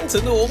是槟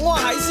城的文化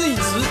还是饮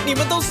食，你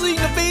们都适应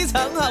得非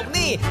常好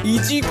呢。移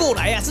居过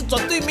来是绝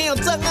对没有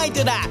障碍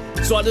的啦。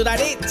说得来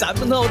呢，咱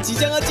们即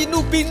将要进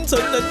入槟城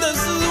人的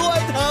世外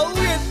桃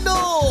源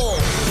喽！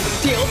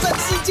挑战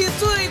世界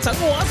最长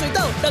滑水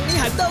道，让你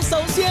喊到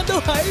手下都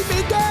还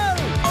没到。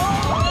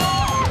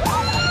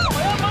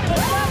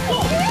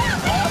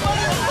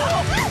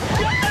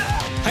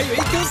还有1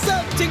颗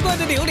3000块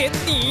的榴莲，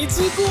你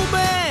吃过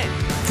没？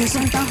这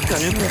相当感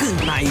觉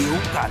更奶油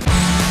感。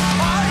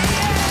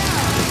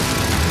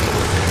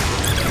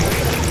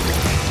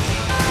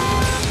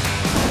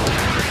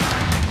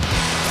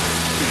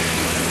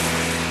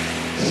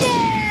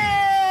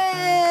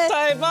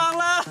太棒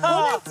了！我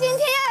们今天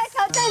要来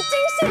挑战金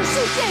氏世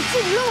界纪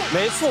录。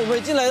没错，我们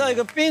已经来到一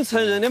个槟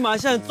城人，连马来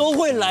西亚人都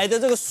会来的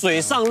这个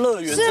水上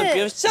乐园这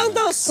边，相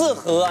当适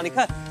合啊！你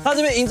看它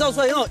这边营造出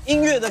来那种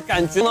音乐的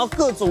感觉，然后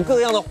各种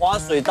各样的滑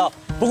水道。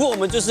不过我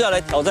们就是要来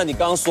挑战你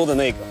刚刚说的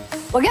那个。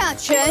我跟你讲，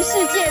全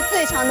世界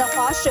最长的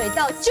滑水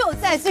道就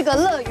在这个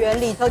乐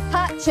园里头，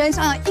它全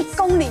长有1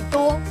公里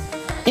多。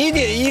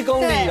1.1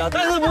公里啊，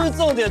但是不是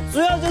重点，主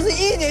要就是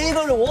1.1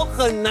公里，我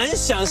很难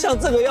想象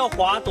这个要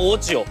滑多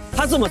久。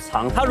它这么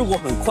长，它如果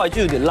很快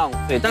就有点浪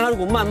费，但它如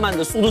果慢慢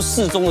的速度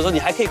适中的时候，你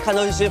还可以看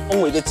到一些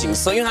丰伟的景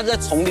色，因为它是在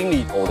丛林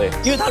里头的。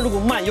因为它如果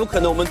慢，有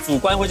可能我们主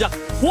观会这样，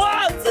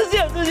哇，自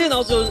信，然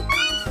后就是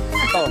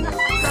到了没有？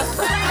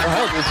我还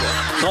要多久？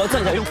然后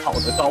站起来用跑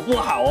的，搞不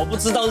好我不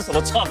知道是什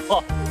么状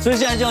况，所以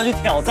现在就要去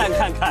挑战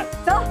看看。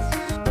走。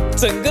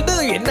整个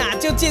乐园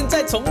就建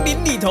在丛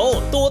林里头，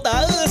多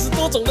达20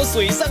多种的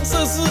水上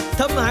设施。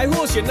他们还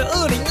获选了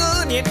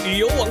2022年旅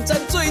游网站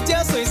最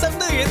佳水上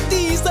乐园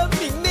第3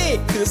名呢，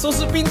可说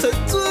是槟城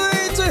最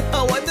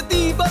好玩的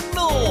地方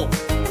喽。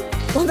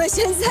我们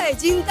现在已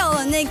经到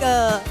了那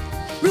个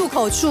入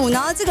口处，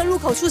然后这个入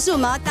口处是我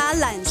们要搭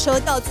缆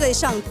车到最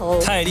上头。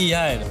太厉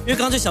害了，因为刚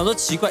刚就想说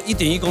奇怪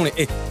，1.1公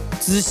里，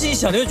仔细一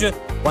想你会觉得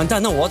完蛋，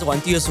那我要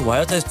玩第2次，我还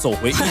要再走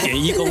回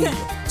1.1公里。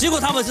结果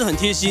他们是很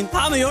贴心，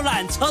他们有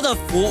缆车的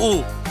服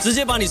务，直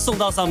接把你送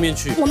到上面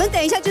去。我们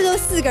等一下就是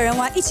4个人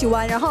一起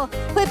玩，然后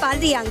会把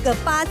2个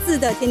8字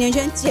的甜甜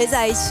圈接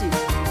在一起。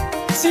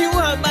辛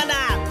苦他们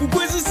啦！不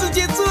愧是世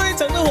界最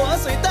长的滑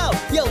水道，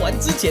要玩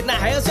之前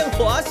还要像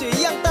滑雪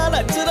一样搭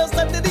缆车到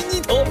山的另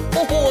一头。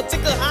这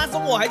个哈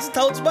松我还是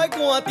头一摆看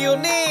到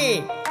呢。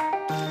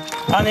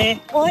阿妮，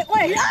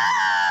喂啊，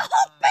好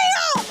悲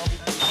哦！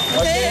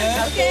 OK，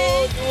 2、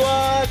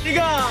3。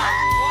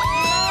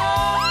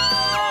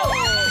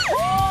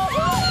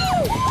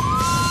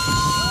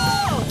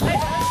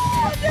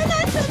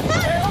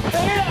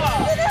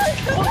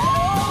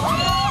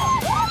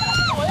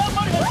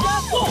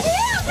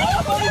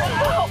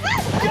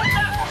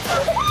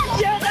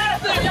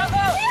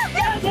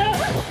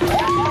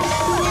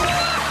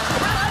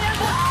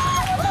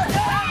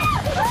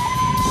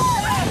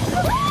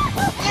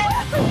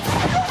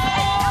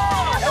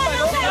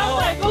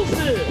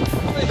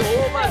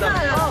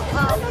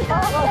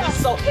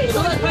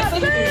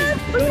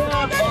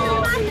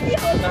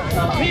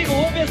屁股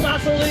会变刹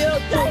车的，要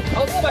做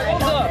好400公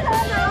尺。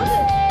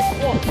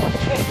哇，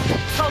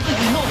靠自己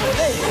弄很累。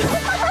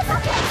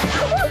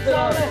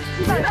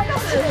700公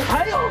尺，还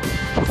有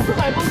400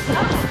公尺，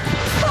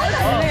好累。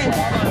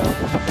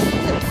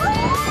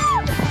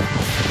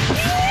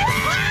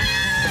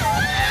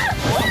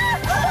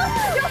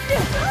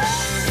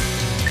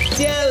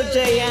就这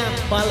样，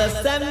花了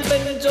3分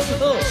钟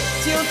后，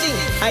究竟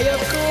还要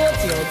多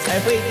久才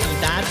会抵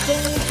达终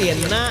点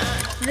呢？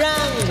让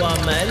我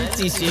们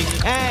继续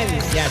看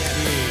下去。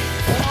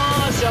哇，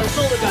享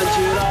受的感觉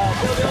啦，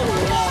不要火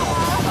啦，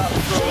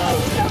走了。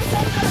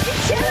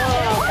要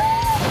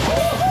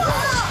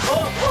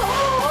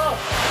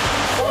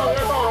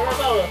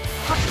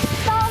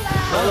到了。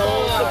Hello，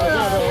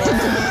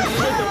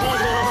 最可怕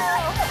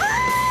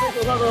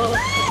的。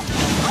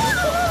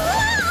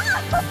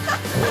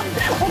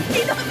我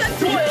踢到这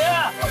腿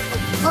啊！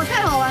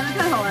太好玩了，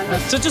太好玩了！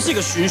这就是一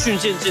个循序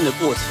渐进的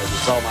过程，你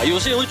知道吗？有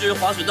些人会觉得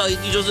滑水道一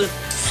定就是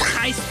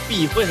high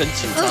speed 会很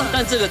紧张，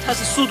但这个它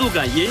是速度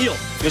感也有，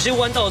有些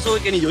弯道的时候会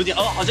给你有一点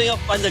好像要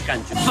翻的感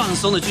觉，放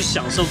松的去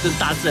享受跟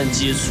大自然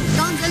接触。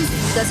刚刚曾子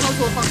瑜的操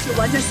作方式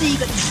完全是一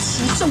个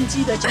起重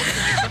机的角度，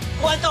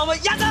弯道我们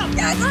压到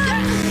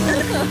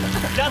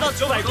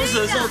900公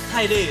尺的时候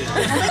太累了。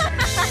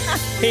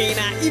嘿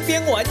啦，一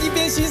边玩一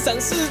边欣赏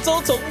四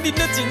周丛林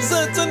的景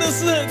色，真的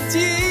是很惬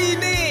意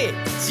呢。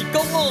喜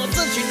公哦，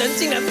这群人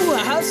竟然不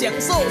好好享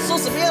受，说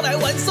什么要来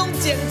玩送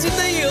奖金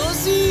的游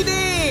戏呢？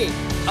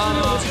我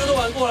们其实都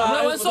玩过了，我们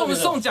来玩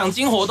送奖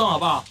金活动好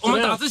不好？我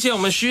们打之前我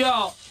们需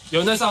要有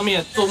人在上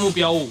面做目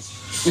标物。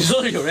你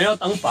说有人要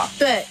当靶？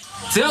对，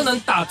只要能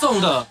打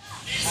中的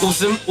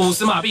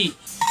50马币。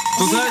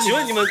主持人，请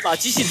问你们把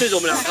机器对着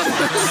我们两个，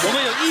我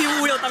们有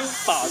义务要当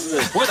靶，是不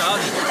是？不会打到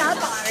你，打靶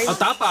而已。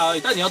打靶而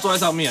已，但你要坐在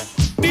上面。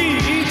第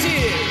1届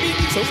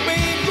檳城杯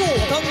落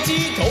汤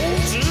鸡投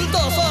掷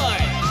大赛。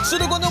是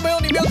的，观众朋友，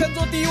你不要看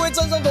错，第一位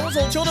站上投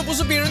手球的不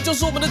是别人，就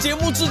是我们的节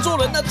目制作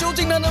人。那究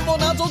竟他能否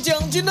拿走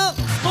奖金呢？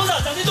多少？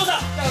奖金多少？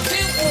奖金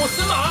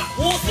50马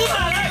，50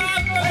马来。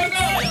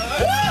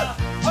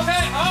OK，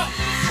 好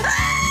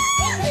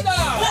 ，OK 的。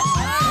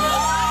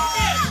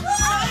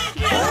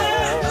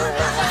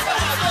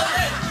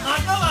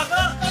马哥，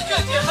月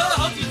姐喝了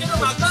好几天的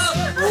马哥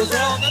，50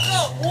能够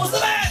50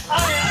杯。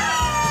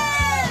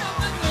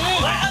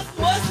来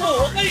25，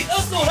我跟你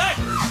25来。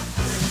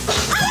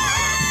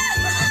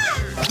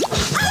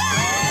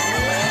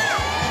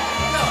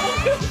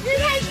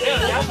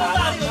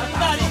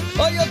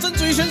哎呀，曾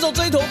子瑜选手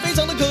这一投非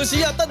常的可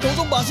惜啊，但投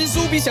中靶心似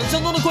乎比想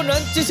象中的困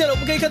难。接下来我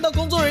们可以看到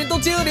工作人员都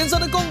接二连三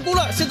的共估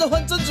了，现在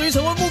换曾子瑜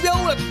成为目标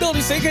物了，到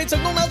底谁可以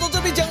成功拿走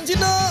这笔奖金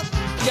呢？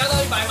压到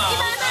100马，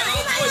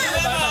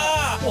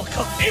我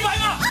靠，100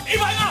马，100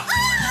马！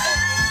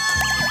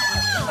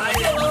没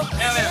有，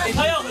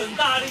他要很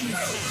大力。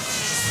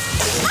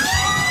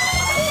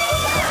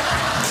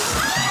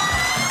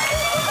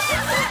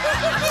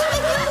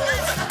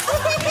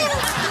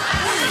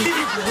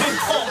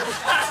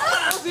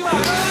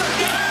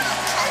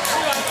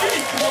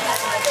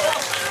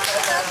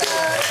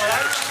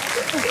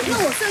那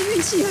我这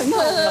运气很好，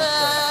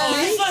好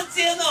一瞬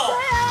间哦。对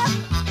啊。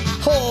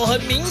很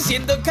明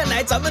显的，看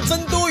来咱们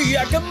曾多余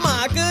啊，跟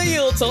马哥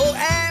有仇。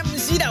不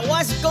是啦，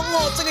我是讲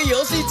哦，这个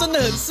游戏真的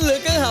很适合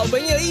跟好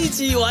朋友一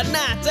起玩呐，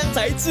这样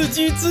才刺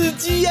激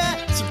呀。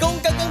是讲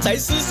刚刚才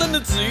失声的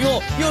子瑜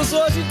哦，又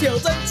说要去挑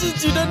战自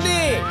己的呢。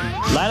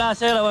来了，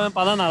现在来玩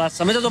banana了。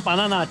什么叫做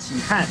banana？请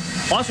看，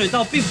滑水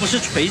道并不是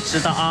垂直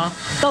的啊，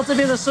到这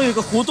边的时候有个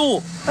弧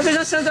度，它就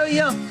像香蕉一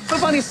样，会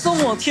把你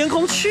送往天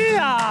空去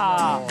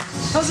啊。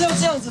它是要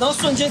这样子，然后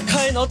瞬间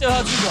开，然后掉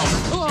下去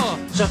哦。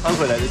这样反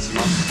悔来得及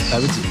吗？来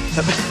不及，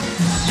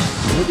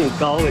有点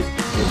高哎。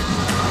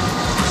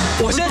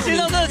我现在心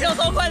脏真的跳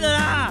超快的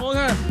啦！我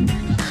看，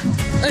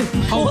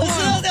我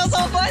心脏跳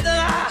超快的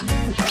啦！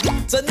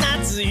真啊，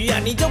子瑜啊，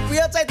你就不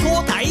要再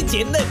拖台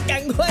前了，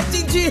赶快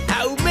进去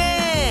好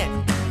咩？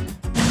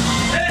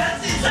很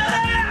紧张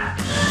啊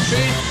！3、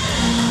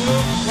2、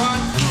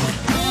1，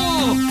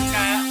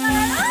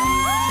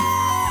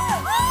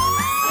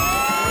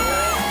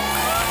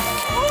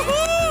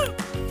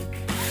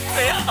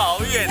飞好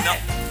远哦！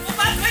我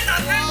把腿打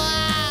开，我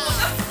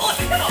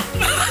跳。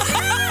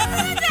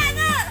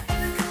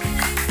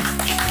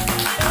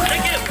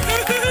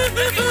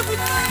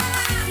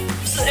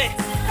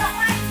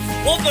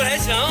我本来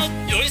想要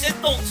有一些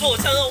动作，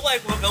像那种外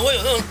国人可能会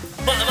有那种，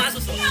不知道是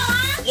什么。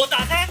我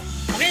打开，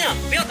我跟你讲，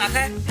不要打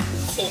开，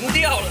红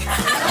掉了。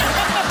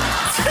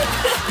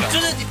就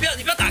是你不要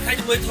打开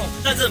就不会痛，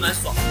但真的蛮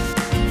爽。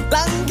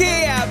狼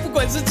K 啊，不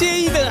管是惬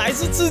意的还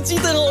是刺激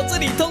的哦，这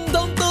里通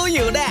通都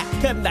有的。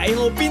看来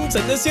哦，槟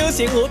城的休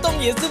闲活动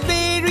也是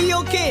very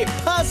OK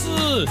pass。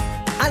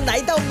来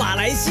到马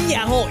来西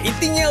亚哦，一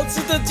定要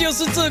吃的就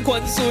是这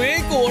款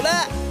水果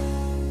了。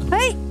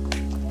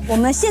我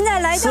们现在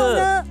来到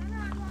呢，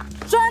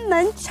专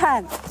门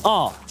产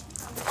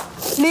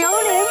榴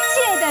莲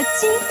界的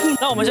精品。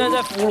那我们现在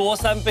在福罗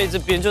山贝这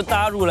边，就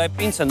大家如果来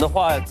槟城的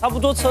话，差不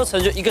多车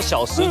程就1个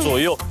小时左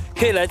右，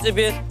可以来这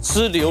边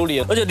吃榴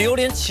莲。而且榴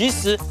莲其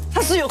实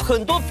它是有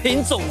很多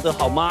品种的，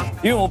好吗？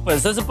因为我本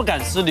身是不敢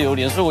吃榴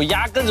莲，所以我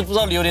压根子不知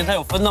道榴莲它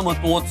有分那么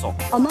多种。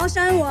猫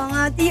山王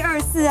啊，第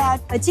24啊，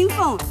金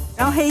凤，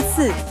然后黑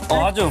刺。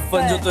它就有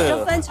分就对了，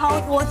就分超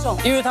多种。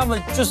因为他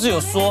们就是有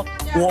说，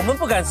我们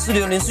不敢吃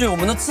榴莲，是因为我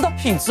们都吃到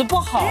品质不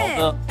好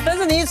的。但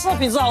是你一吃到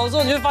品质好的时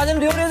候，你会发现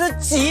榴莲是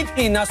极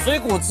品啊，水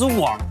果之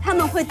王。他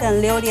们会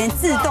等榴莲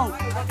自动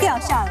掉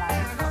下来，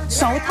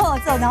熟透了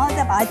之后，然后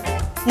再把它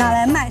拿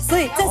来卖。所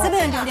以在这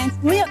边的榴莲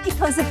没有一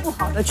颗是不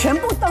好的，全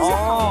部都是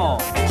好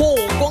的。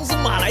光是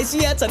马来西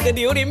亚产的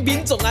榴莲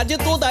品种啊，就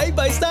多达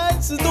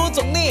130多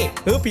种呢。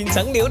而品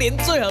尝榴莲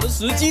最好的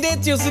时机呢，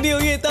就是6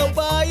月到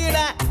8月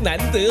啦。难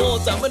得哦，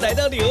咱们来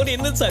到榴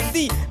莲的产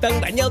地，当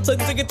然要趁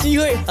这个机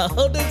会好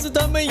好认识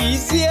他们一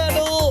下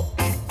喽。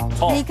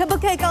你可不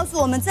可以告诉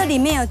我们这里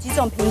面有几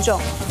种品种？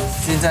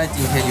现在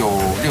今天有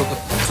6个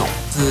品种，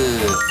是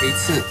黑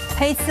刺，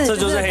黑刺，这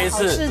就是黑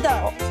刺，吃的。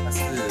它是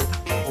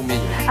后面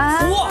有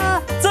啊，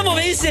哇，这么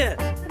明显，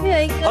这边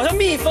有一个，好像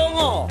蜜蜂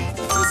哦。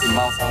这是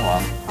猫山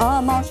王。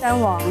哦，猫山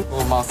王。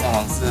猫山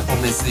王是后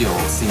面是有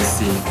星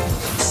星。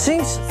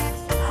星星。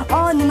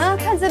哦，你们要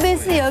看这边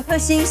是有一颗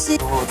星星。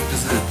哦，这就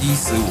是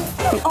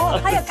D15。哦，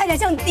它有看起来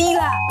像 D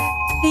啦。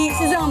D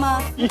是这样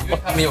吗？因为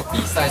它没有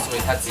比赛，所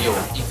以它只有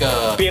一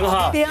个编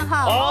号。编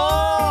号。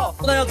哦，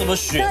那要怎么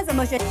选？那怎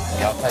么选？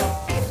你要看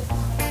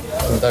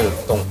听到有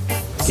动，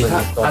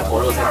它果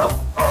肉在动。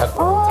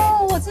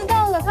哦，我知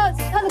道了，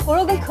它的果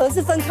肉跟壳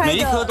是分开的。每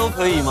一颗都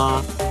可以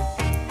吗？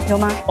有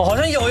吗？哦，好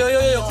像有，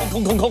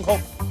空，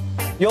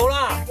有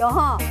啦，有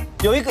哈，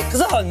有一个，可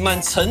是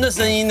蛮沉的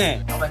声音呢。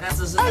老板，那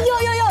这是哦，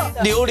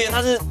有。榴莲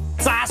它是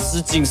扎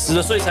实紧实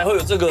的，所以才会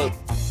有这个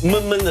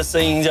闷的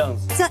声音这样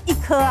子。这样一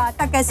颗啊，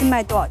大概是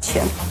卖多少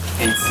钱？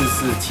一次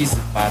是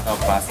78到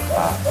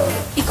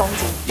88，1公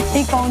斤。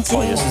1公斤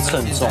也是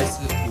称重。是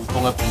普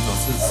通的品种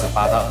是18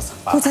到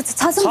28。哇，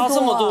差这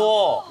么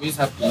多。因为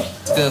它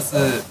这个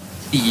是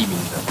第1名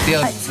的，第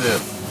2名是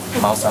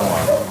猫山王。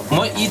我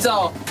们依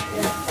照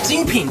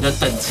精品的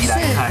等级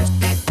来开。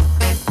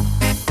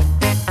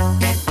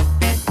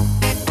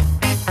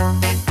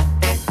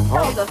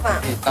倒着放，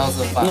倒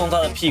着放，弄它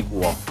的屁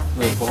股哦。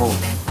对，过后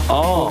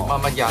哦，慢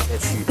慢压下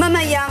去。慢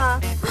慢压吗？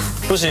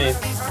不行，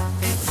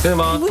可以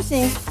吗？不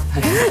行。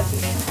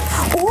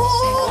哇，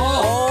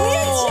你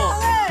很强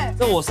哎！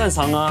这我擅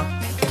长啊。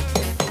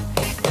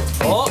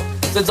哦，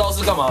这招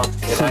是干嘛？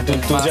给它度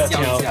假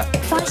条。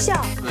发酵。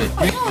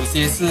对，因为有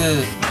些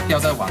是掉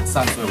在网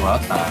上，所以我要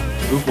打。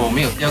如果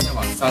没有掉在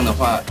网上的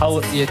话，它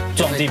会直接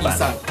撞地板。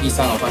地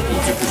上的话，你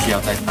就不需要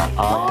再打。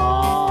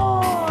哦。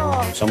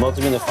小猫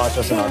这边的发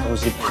酵是拿东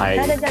西排。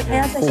来，再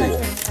下去。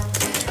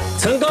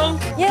成功！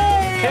耶！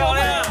漂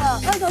亮。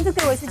那时候就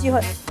给我一次机会。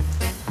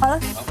好了。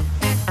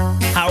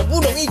好不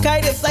容易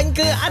开了3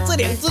颗啊，这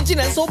2只竟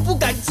然说不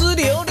敢吃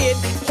榴莲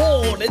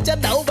哦！人家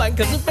老板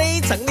可是非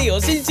常的有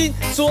信心，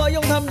说要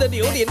用他们的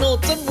榴莲哦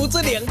征服这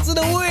2只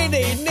的味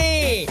蕾呢。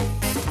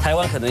台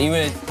湾可能因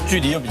为距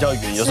离又比较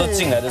远，有时候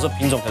进来的时候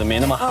品种可能没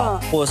那么好，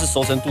或者是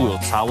熟成度有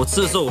差。我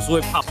吃的时候我是会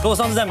怕，可我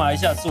上次在马来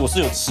西亚吃，我是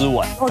有吃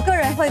完。我个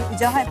人会比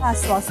较害怕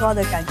刷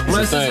的感觉。我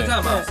们试试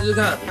看嘛，试试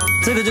看。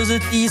这个就是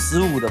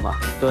D15的嘛，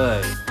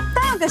对。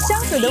它有个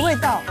香水的味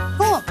道，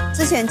跟我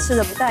之前吃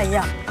的不太一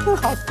样，更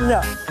好吃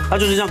的。它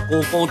就是像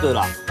勾勾的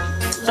啦，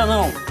像那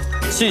种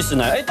cheese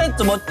奶，哎，但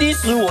怎么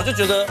D15我就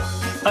觉得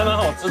还蛮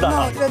好吃的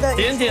哈，我觉得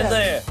甜甜的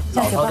耶。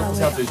老饕都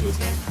是要追求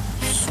甜，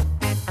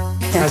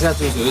他是要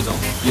追求一种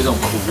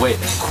苦味的，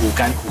苦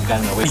干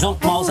的味道。你说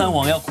猫山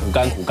王要苦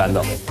干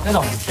的，那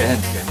种很甜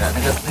的，那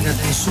个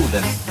树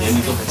的年龄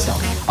都很小。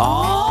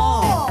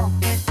哦。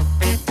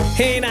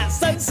嘿啦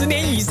，30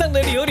年以上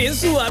的榴莲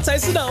树啊，才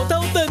是老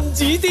饕等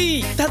级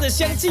的。它的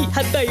香气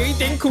还带有一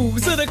点苦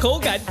涩的口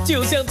感，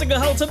就像这个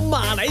号称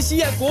马来西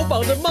亚国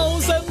宝的猫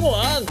山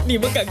王。你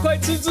们赶快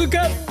吃吃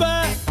看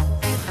吧！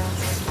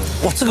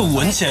哇，这个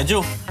闻起来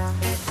就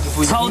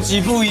超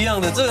级不一样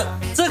的。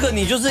这个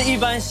你就是一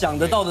般想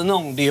得到的那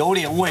种榴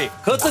莲味，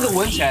可是这个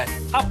闻起来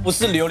它不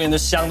是榴莲的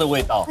香的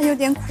味道，它有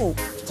点苦，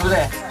对不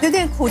对？有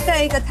点苦，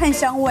带一个炭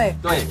香味。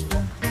对，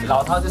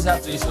老饕就是要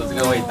追求这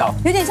个味道，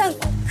有点像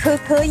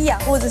可以啊，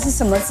或者是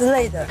什么之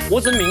类的。我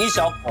只抿一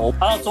小口，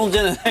爬到中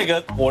间的那个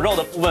果肉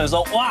的部分的时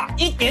候，哇，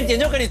一点点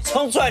就给你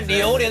冲出来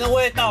榴莲的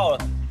味道了。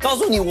告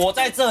诉你，我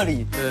在这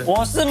里，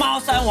我是猫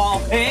山王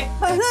 ，OK？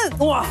 可是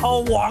哇，好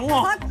王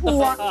哦！它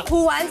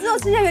苦完之后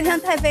吃起来有点像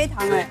太妃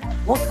糖哎，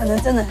我可能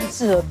真的很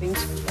适合冰淇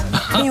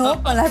淋，因为我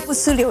本来不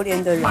吃榴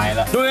莲的人。买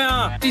了。对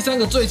啊，第3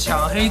个最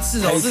强黑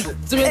刺哦，是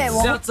这边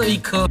只要这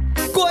1颗。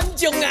观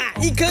众啊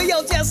，1颗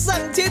要价上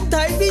千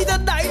台币的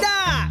来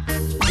啦！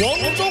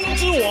王中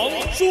之王，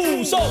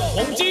树上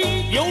黄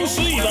金，有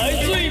史以来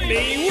最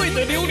美味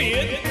的榴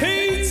莲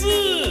黑刺。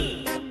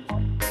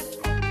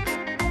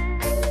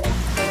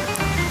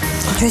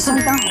我觉得相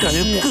当好吃，感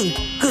觉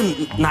更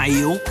奶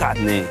油感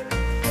呢，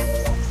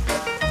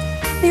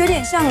有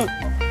点像，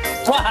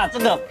哇，这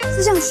个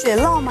是像雪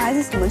酪吗？还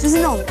是什么？就是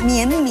那种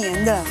绵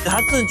绵的，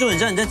它真的就很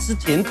像你在吃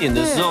甜点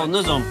的时候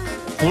那种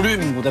普利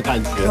姆的感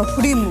觉，有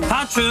普利姆，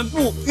它全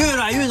部越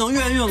来越浓，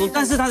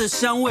但是它的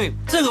香味，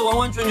这个完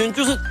完全全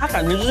就是它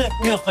感觉就是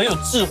一个很有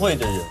智慧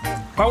的人。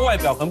他外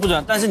表可能不怎么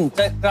样，但是你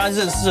在跟他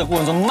认识的过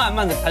程中，慢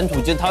慢的谈吐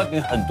间，他会给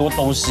你很多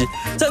东西。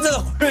在这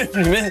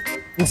个里面，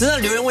你知道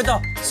榴莲味道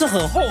是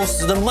很厚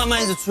实的，慢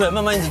慢一直出来，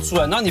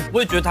然后你不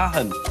会觉得它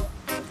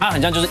很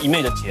像就是一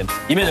昧的甜，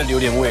一昧的榴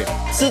莲味。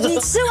你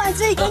吃完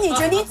这一口，你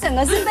觉得你整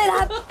个是被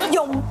它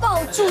拥抱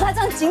住，它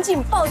这样紧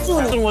紧抱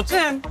住你。我竟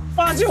然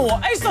发现我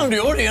爱上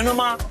榴莲了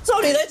吗？照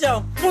理来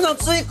讲，通常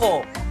吃一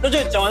口，那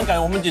就讲完感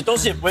觉我们东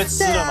西也不会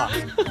吃了嘛。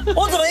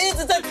我怎么一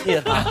直在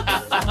舔啊？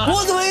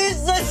我怎么一直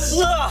在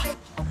吃啊？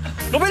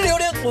我被榴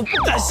莲，我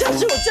不敢相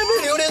信，我竟然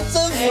被榴莲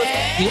征服了。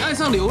你爱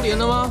上榴莲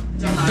了吗？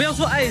不要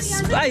说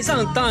爱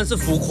上，当然是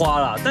浮夸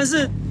啦，但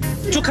是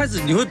就开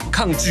始你会不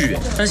抗拒哎。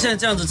但现在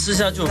这样子吃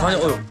下去，我发现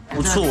哦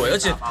不错哎，而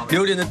且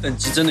榴莲的等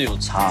级真的有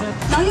差，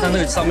它那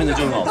个上面的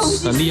就很好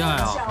吃，很厉害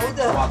啊，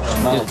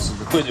蛮好吃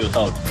的，贵的有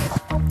道理。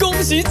恭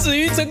喜子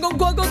瑜成功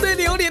跨过对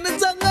榴莲的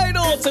障碍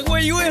喽，成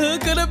为一位合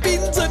格的槟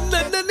城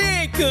人了呢！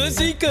可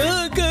喜可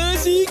贺，可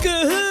喜可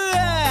贺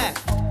啊！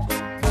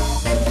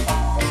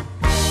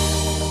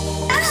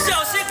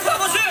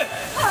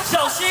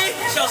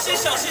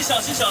小心！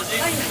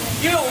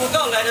因为我们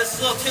刚好来的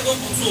时候，天公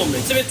不助我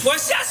们，这边突然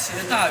下起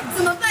了大雨，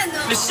怎么办呢？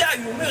下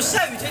雨，我们有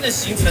下雨天的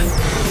行程。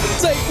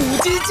在古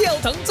迹教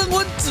堂证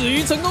婚，子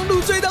瑜成功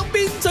入赘当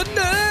槟城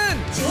人。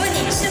请问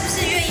你是不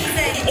是愿意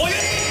在？我愿意。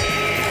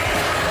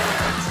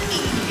知名，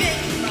你愿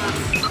意吗？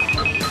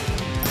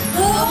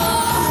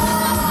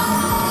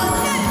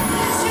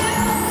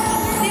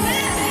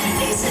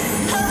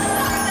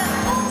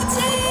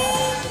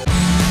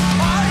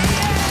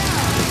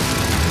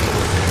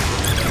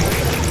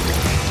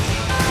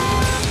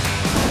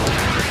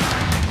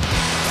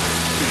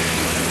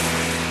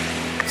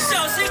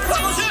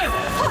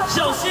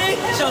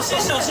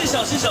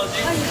小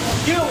心！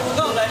因为我们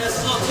刚好来的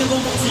时候，天公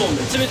不助我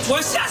们，这边突然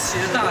下起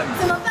了大雨，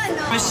怎么办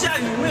呢？下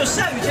雨，我们有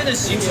下雨天的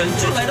行程，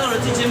就来到了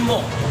这间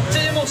梦。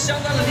这间梦相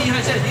当的厉害，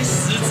现在已经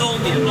10周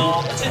年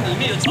了，而且里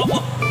面有超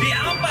过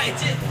200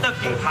件的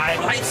品牌，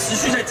还持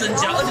续在增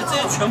加，而且这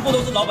些全部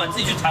都是老板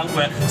自己去谈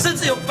回来，甚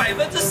至有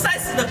30%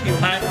的品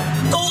牌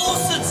都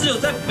是只有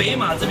在北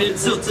马这边，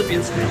只有这边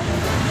才有。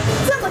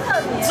这么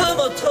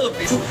特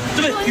别，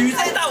对不对？雨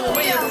再大，我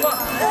们也不怕。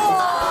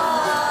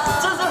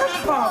这是黑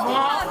马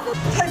吗？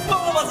太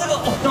棒了吧！这个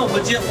那我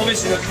们今天后面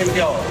行程坑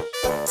掉了。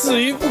子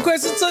瑜不愧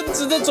是称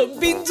职的准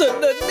槟城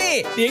人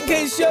呢，连可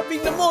以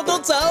shopping 的梦都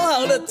找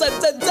好了，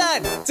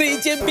赞！这一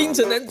间槟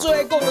城人最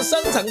爱逛的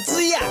商场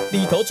之一啊，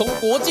里头从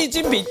国际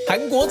精品、韩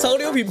国潮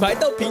流品牌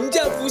到平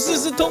价服饰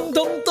是通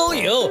通都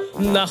有。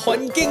那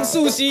环境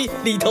熟悉，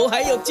里头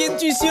还有兼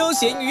具休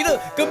闲娱乐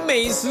跟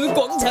美食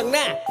广场呢。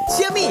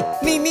虾米，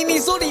你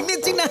说里面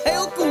竟然还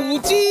有古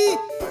迹？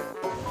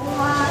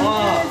哇，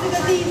这个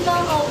地方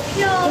好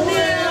漂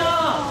亮。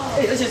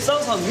而且商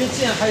场里面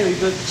竟然还有一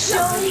个修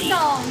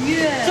道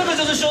院，这个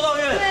就是修道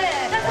院。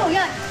对，但是我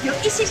看有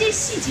一些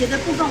细节的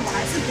部分我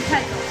还是不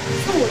太懂，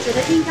所以我觉得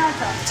应该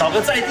找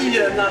个在地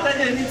人呐，在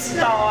地人一定知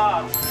道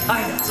啊。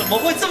哎呀，怎么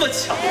会这么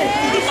巧？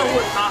一定要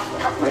问他。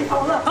他回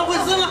头了，他回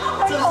头了，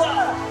真的。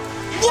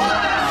哇！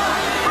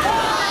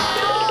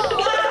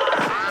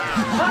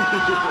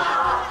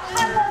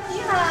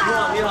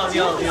你好，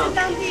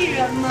当地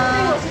人吗？对，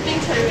我是槟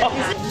城人。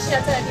你现在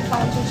在的地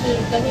方就是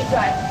Gurney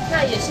Drive，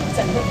那也是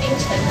整个槟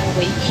城的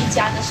唯一一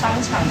家的商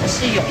场呢，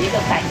是有一个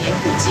100年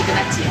古迹跟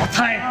它结合。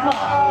太棒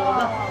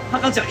了！他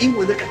刚讲英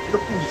文的感觉都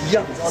不一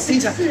样，你知道吗？听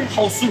起来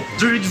好舒服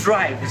 ，Gurney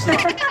Drive 是吧？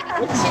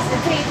其实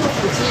这一座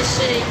古迹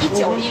是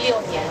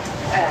1916年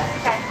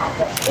盖好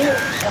的，因为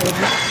我们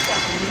讲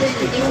这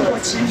是英国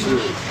殖民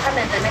地，他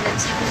们的那个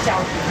基督教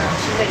徒呢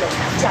是为了传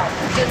教的，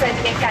就在这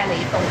边盖了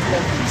一栋这个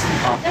古迹。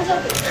那这个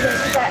古迹呢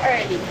是在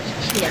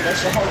2011年的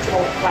时候就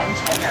完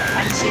成了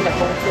翻新的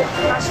工作，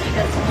它是一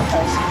个综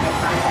合型的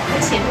法馆，它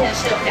前面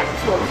是有2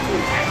座的柱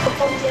台，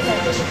中间呢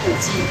就是古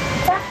迹，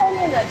在后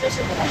面呢就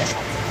是我们的小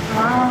吃。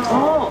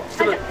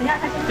这个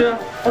对啊，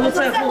他说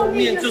在后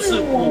面就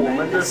是我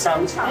们的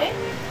商场。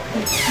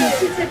你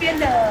是这边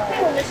的，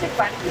对，我们是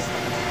管理层。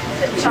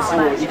其实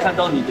我一看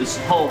到你的时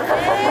候，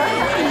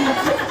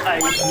爱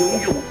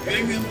拥有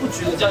源源不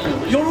绝的这样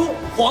有，犹如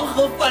黄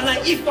河泛滥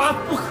一发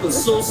不可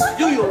收拾，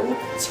又有如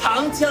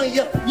长江一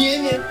样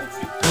绵绵不绝。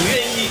你愿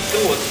意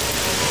跟我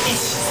一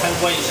起参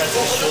观一下这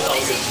个修道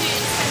院？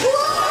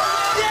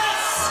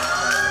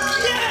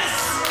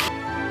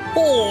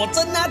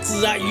真啊，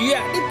子啊，鱼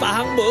啊，你把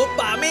行无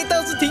把妹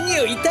倒是挺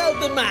有一套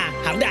的嘛。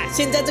好的，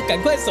现在就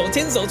赶快手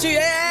牵手去。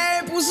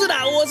不是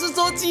啦，我是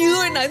说机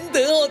会难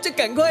得哦，就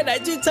赶快来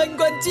去参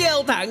观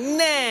教堂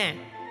呢。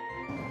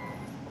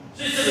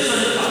所以这个算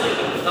是把那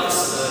个当时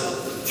的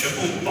全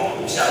部保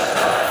留下来。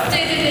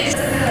对，这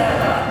个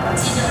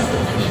机呢，我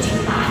们已经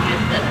把原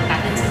本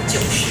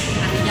90%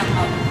它的样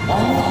貌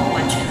完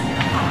全的给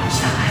它保留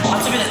下来。它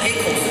这边的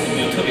echo 是你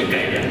们有特别改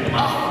良的吗？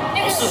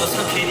好适合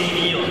唱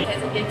KTV 哦。在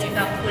这边举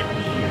办婚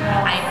礼、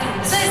爱度，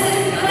所以是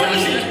婚礼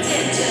见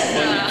证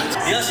啊。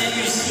你要先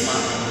预习吗？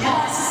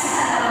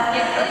也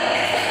可以。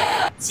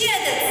亲爱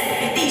的子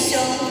瑜弟兄，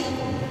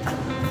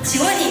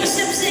请问你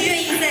是不是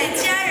愿意在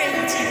家人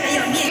以及朋友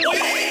面前？我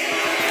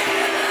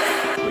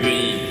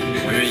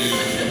愿意，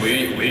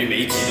每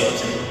一集都要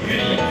讲，我愿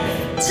意。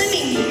知名，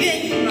你愿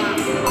意吗？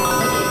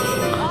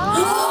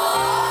我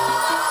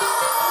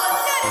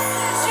再次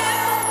宣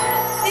布，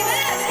你们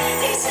2个已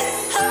经是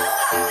合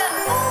法的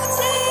夫妻。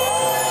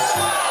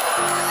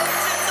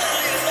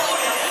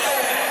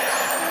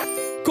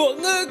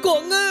广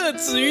儿，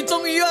子瑜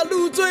终于要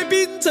入赘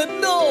槟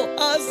城喽！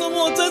阿松，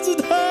我真是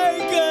太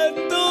感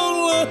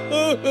动了。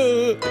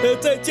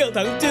在教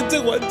堂见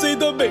证完这一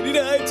段美丽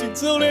的爱情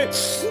之后呢，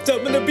咱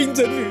们的槟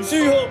城女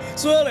婿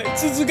说要来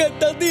吃看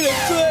当地人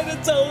最爱的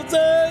早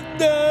餐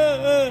的。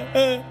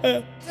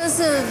这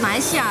是马来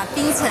西亚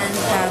槟城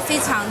非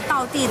常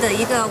道地的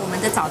一个我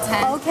们的早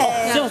餐。 OK，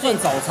 这样算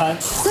早餐。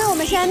所以我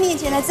们现在面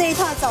前的这一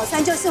套早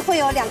餐就是会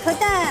有2颗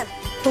蛋、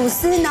吐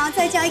司，然后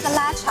再加一个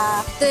拉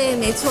茶。对，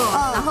没错。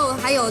然后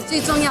还有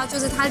最重要就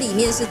是它里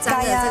面是沾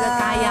的这个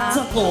咖鸭，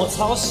这个我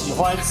超喜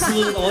欢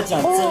吃的。我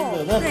讲真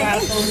的，那咖鸭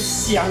都是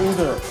香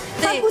的。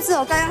它不只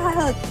有咖鸭，它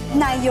还有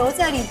奶油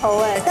在里头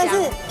哎。但是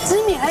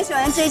知敏很喜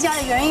欢这一家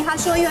的原因，他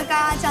说因为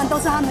咖鸭酱都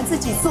是他们自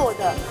己做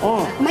的，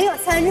没有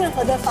掺任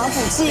何的防腐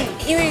剂。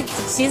因为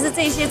其实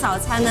这些早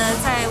餐呢，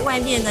在外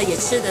面呢也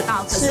吃得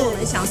到，可是我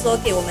们想说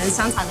给我们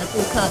商场的顾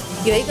客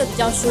有一个比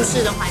较舒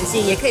适的环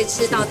境，也可以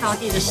吃到道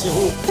地的食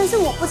物。但是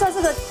我不知道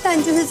这个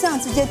蛋就是这样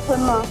直接吞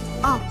吗？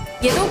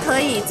也都可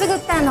以。这个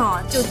蛋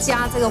就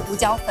加这个胡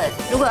椒粉，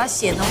如果要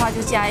咸的话，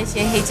就加一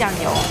些黑酱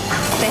油，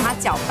给它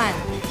搅拌，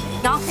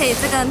然后可以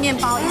这个面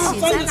包一起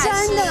沾来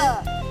吃。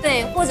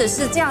对，或者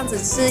是这样子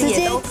吃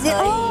也都可以。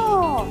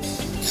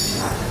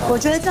我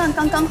觉得这样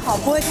刚刚好，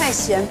不会太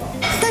咸，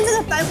但这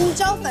个白胡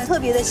椒粉特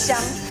别的香。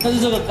但是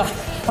这个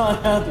咖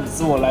鸭吐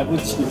司我来不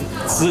及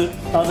吃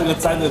它这个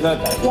沾的那个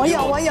感觉。我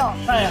有，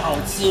太好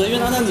吃了，因为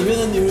它那里面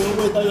的牛油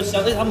味道又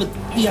香，而且他们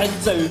厉害是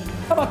在于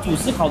它把吐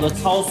司烤得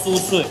超酥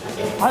脆，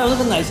还有那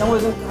个奶香味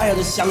跟咖鸭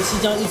的香气，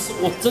这样一吃，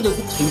我真的是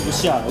停不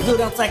下来，热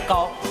量再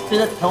高，现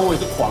在调味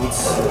是狂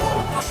吃。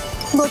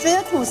我觉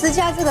得吐司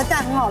加这个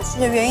蛋很好吃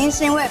的原因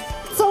是因为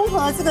综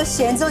合这个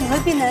咸之后，你会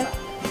变得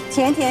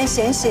甜甜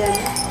咸咸。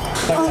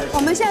我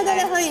们现在都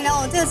在喝饮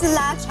料，这个是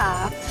拉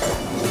茶，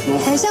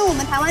很像我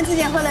们台湾之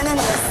前喝的那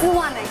种丝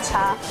袜奶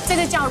茶。这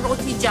个叫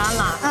roti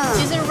jala，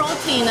 其实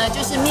roti 呢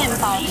就是面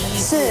包的意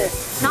思，是，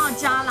然后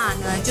jala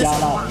呢就是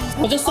网，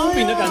这松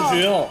饼的感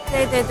觉哦。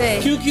对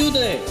 ，QQ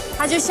的，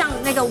它就像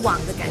那个网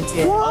的感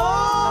觉。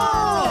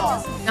哇！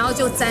然后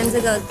就沾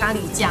这个咖喱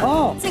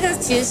酱。这个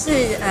其实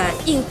是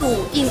印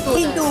度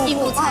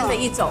餐的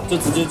一种，就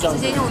直接这样，直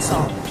接用手。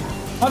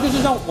它就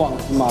是像网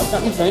子嘛，这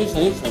样一层一层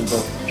一层的，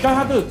但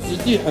它这个质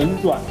地很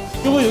软，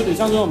就会有点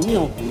像这种面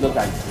糊的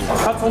感觉，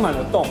它充满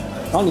了洞，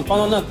然后你放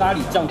到那个咖喱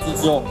酱汁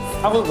之后，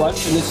它会完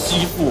全的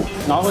吸附，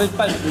然后会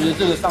伴随着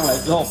这个上来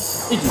之后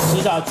一起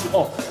吃下去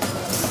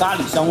咖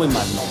喱香味蛮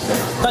浓的，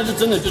但是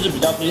真的就是比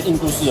较偏印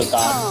度式的咖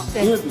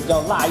喱，因为比较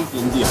辣一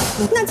点点。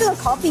那这个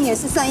烤饼也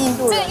是算印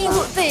度的？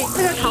这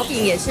个烤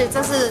饼也是，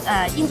这是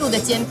印度的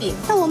煎饼。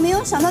但我没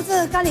有想到这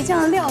个咖喱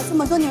酱的料这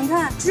么多，你们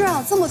看居然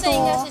有这么多。这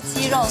应该是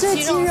鸡肉，鸡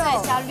肉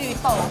再加绿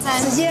豆，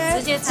直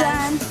接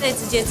沾，对，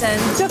直接沾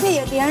就可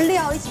以连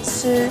料一起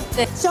吃。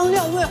对，香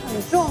料味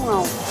很重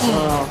哦，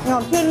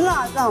偏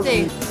辣这样。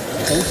对，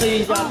从这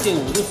一家店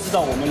我就知道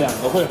我们两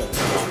个会很合，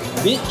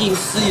连饮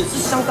食也是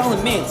相当的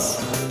match。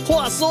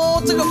话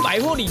说这个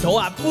百货里头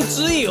啊，不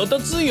只有的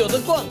吃有的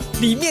逛，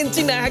里面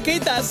竟然还可以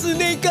打室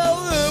内高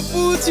尔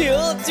夫球，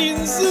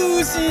真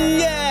熟悉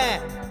耶！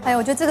哎，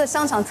我觉得这个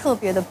商场特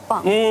别的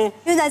棒，因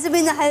为在这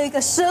边呢还有一个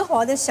奢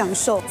华的享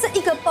受。这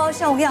一个包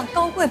厢我跟你讲，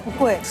高贵不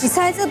贵？你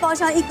猜这包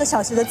厢1个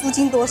小时的租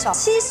金多少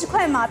？70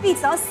块马币，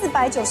只要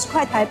490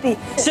块台币。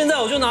现在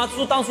我就拿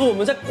出当初我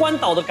们在关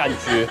岛的感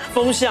觉，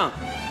风向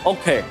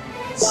OK，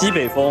 西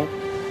北风，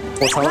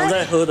我常常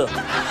在喝的。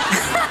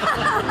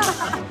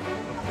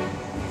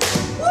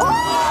完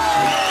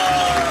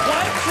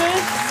全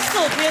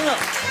射偏了。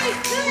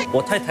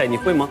我太太你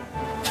会吗？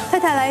太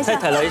太来一下。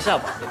太太来一下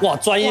吧。哇，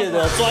专业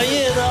的哦。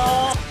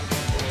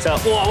这样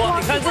哇，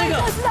你看这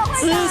个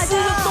姿势是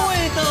对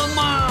的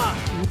嘛？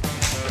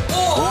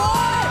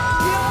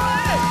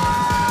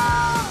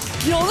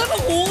有那个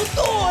弧度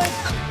哎。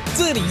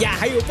这里呀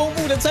还有丰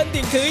富的餐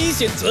点可以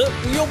选择，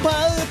不用怕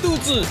饿肚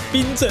子。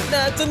槟城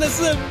啊真的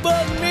是很棒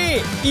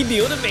呢，一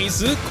流的美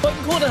食，宽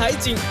阔的海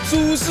景，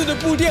舒适的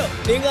步调，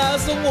连阿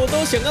松我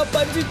都想要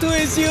搬去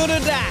退休了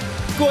啦。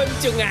观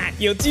众啊，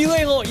有机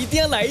会一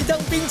定要来一趟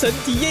槟城，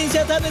体验一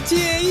下它的惬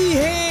意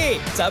嘿。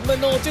咱们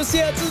就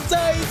下次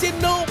再见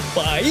喽，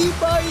拜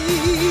拜。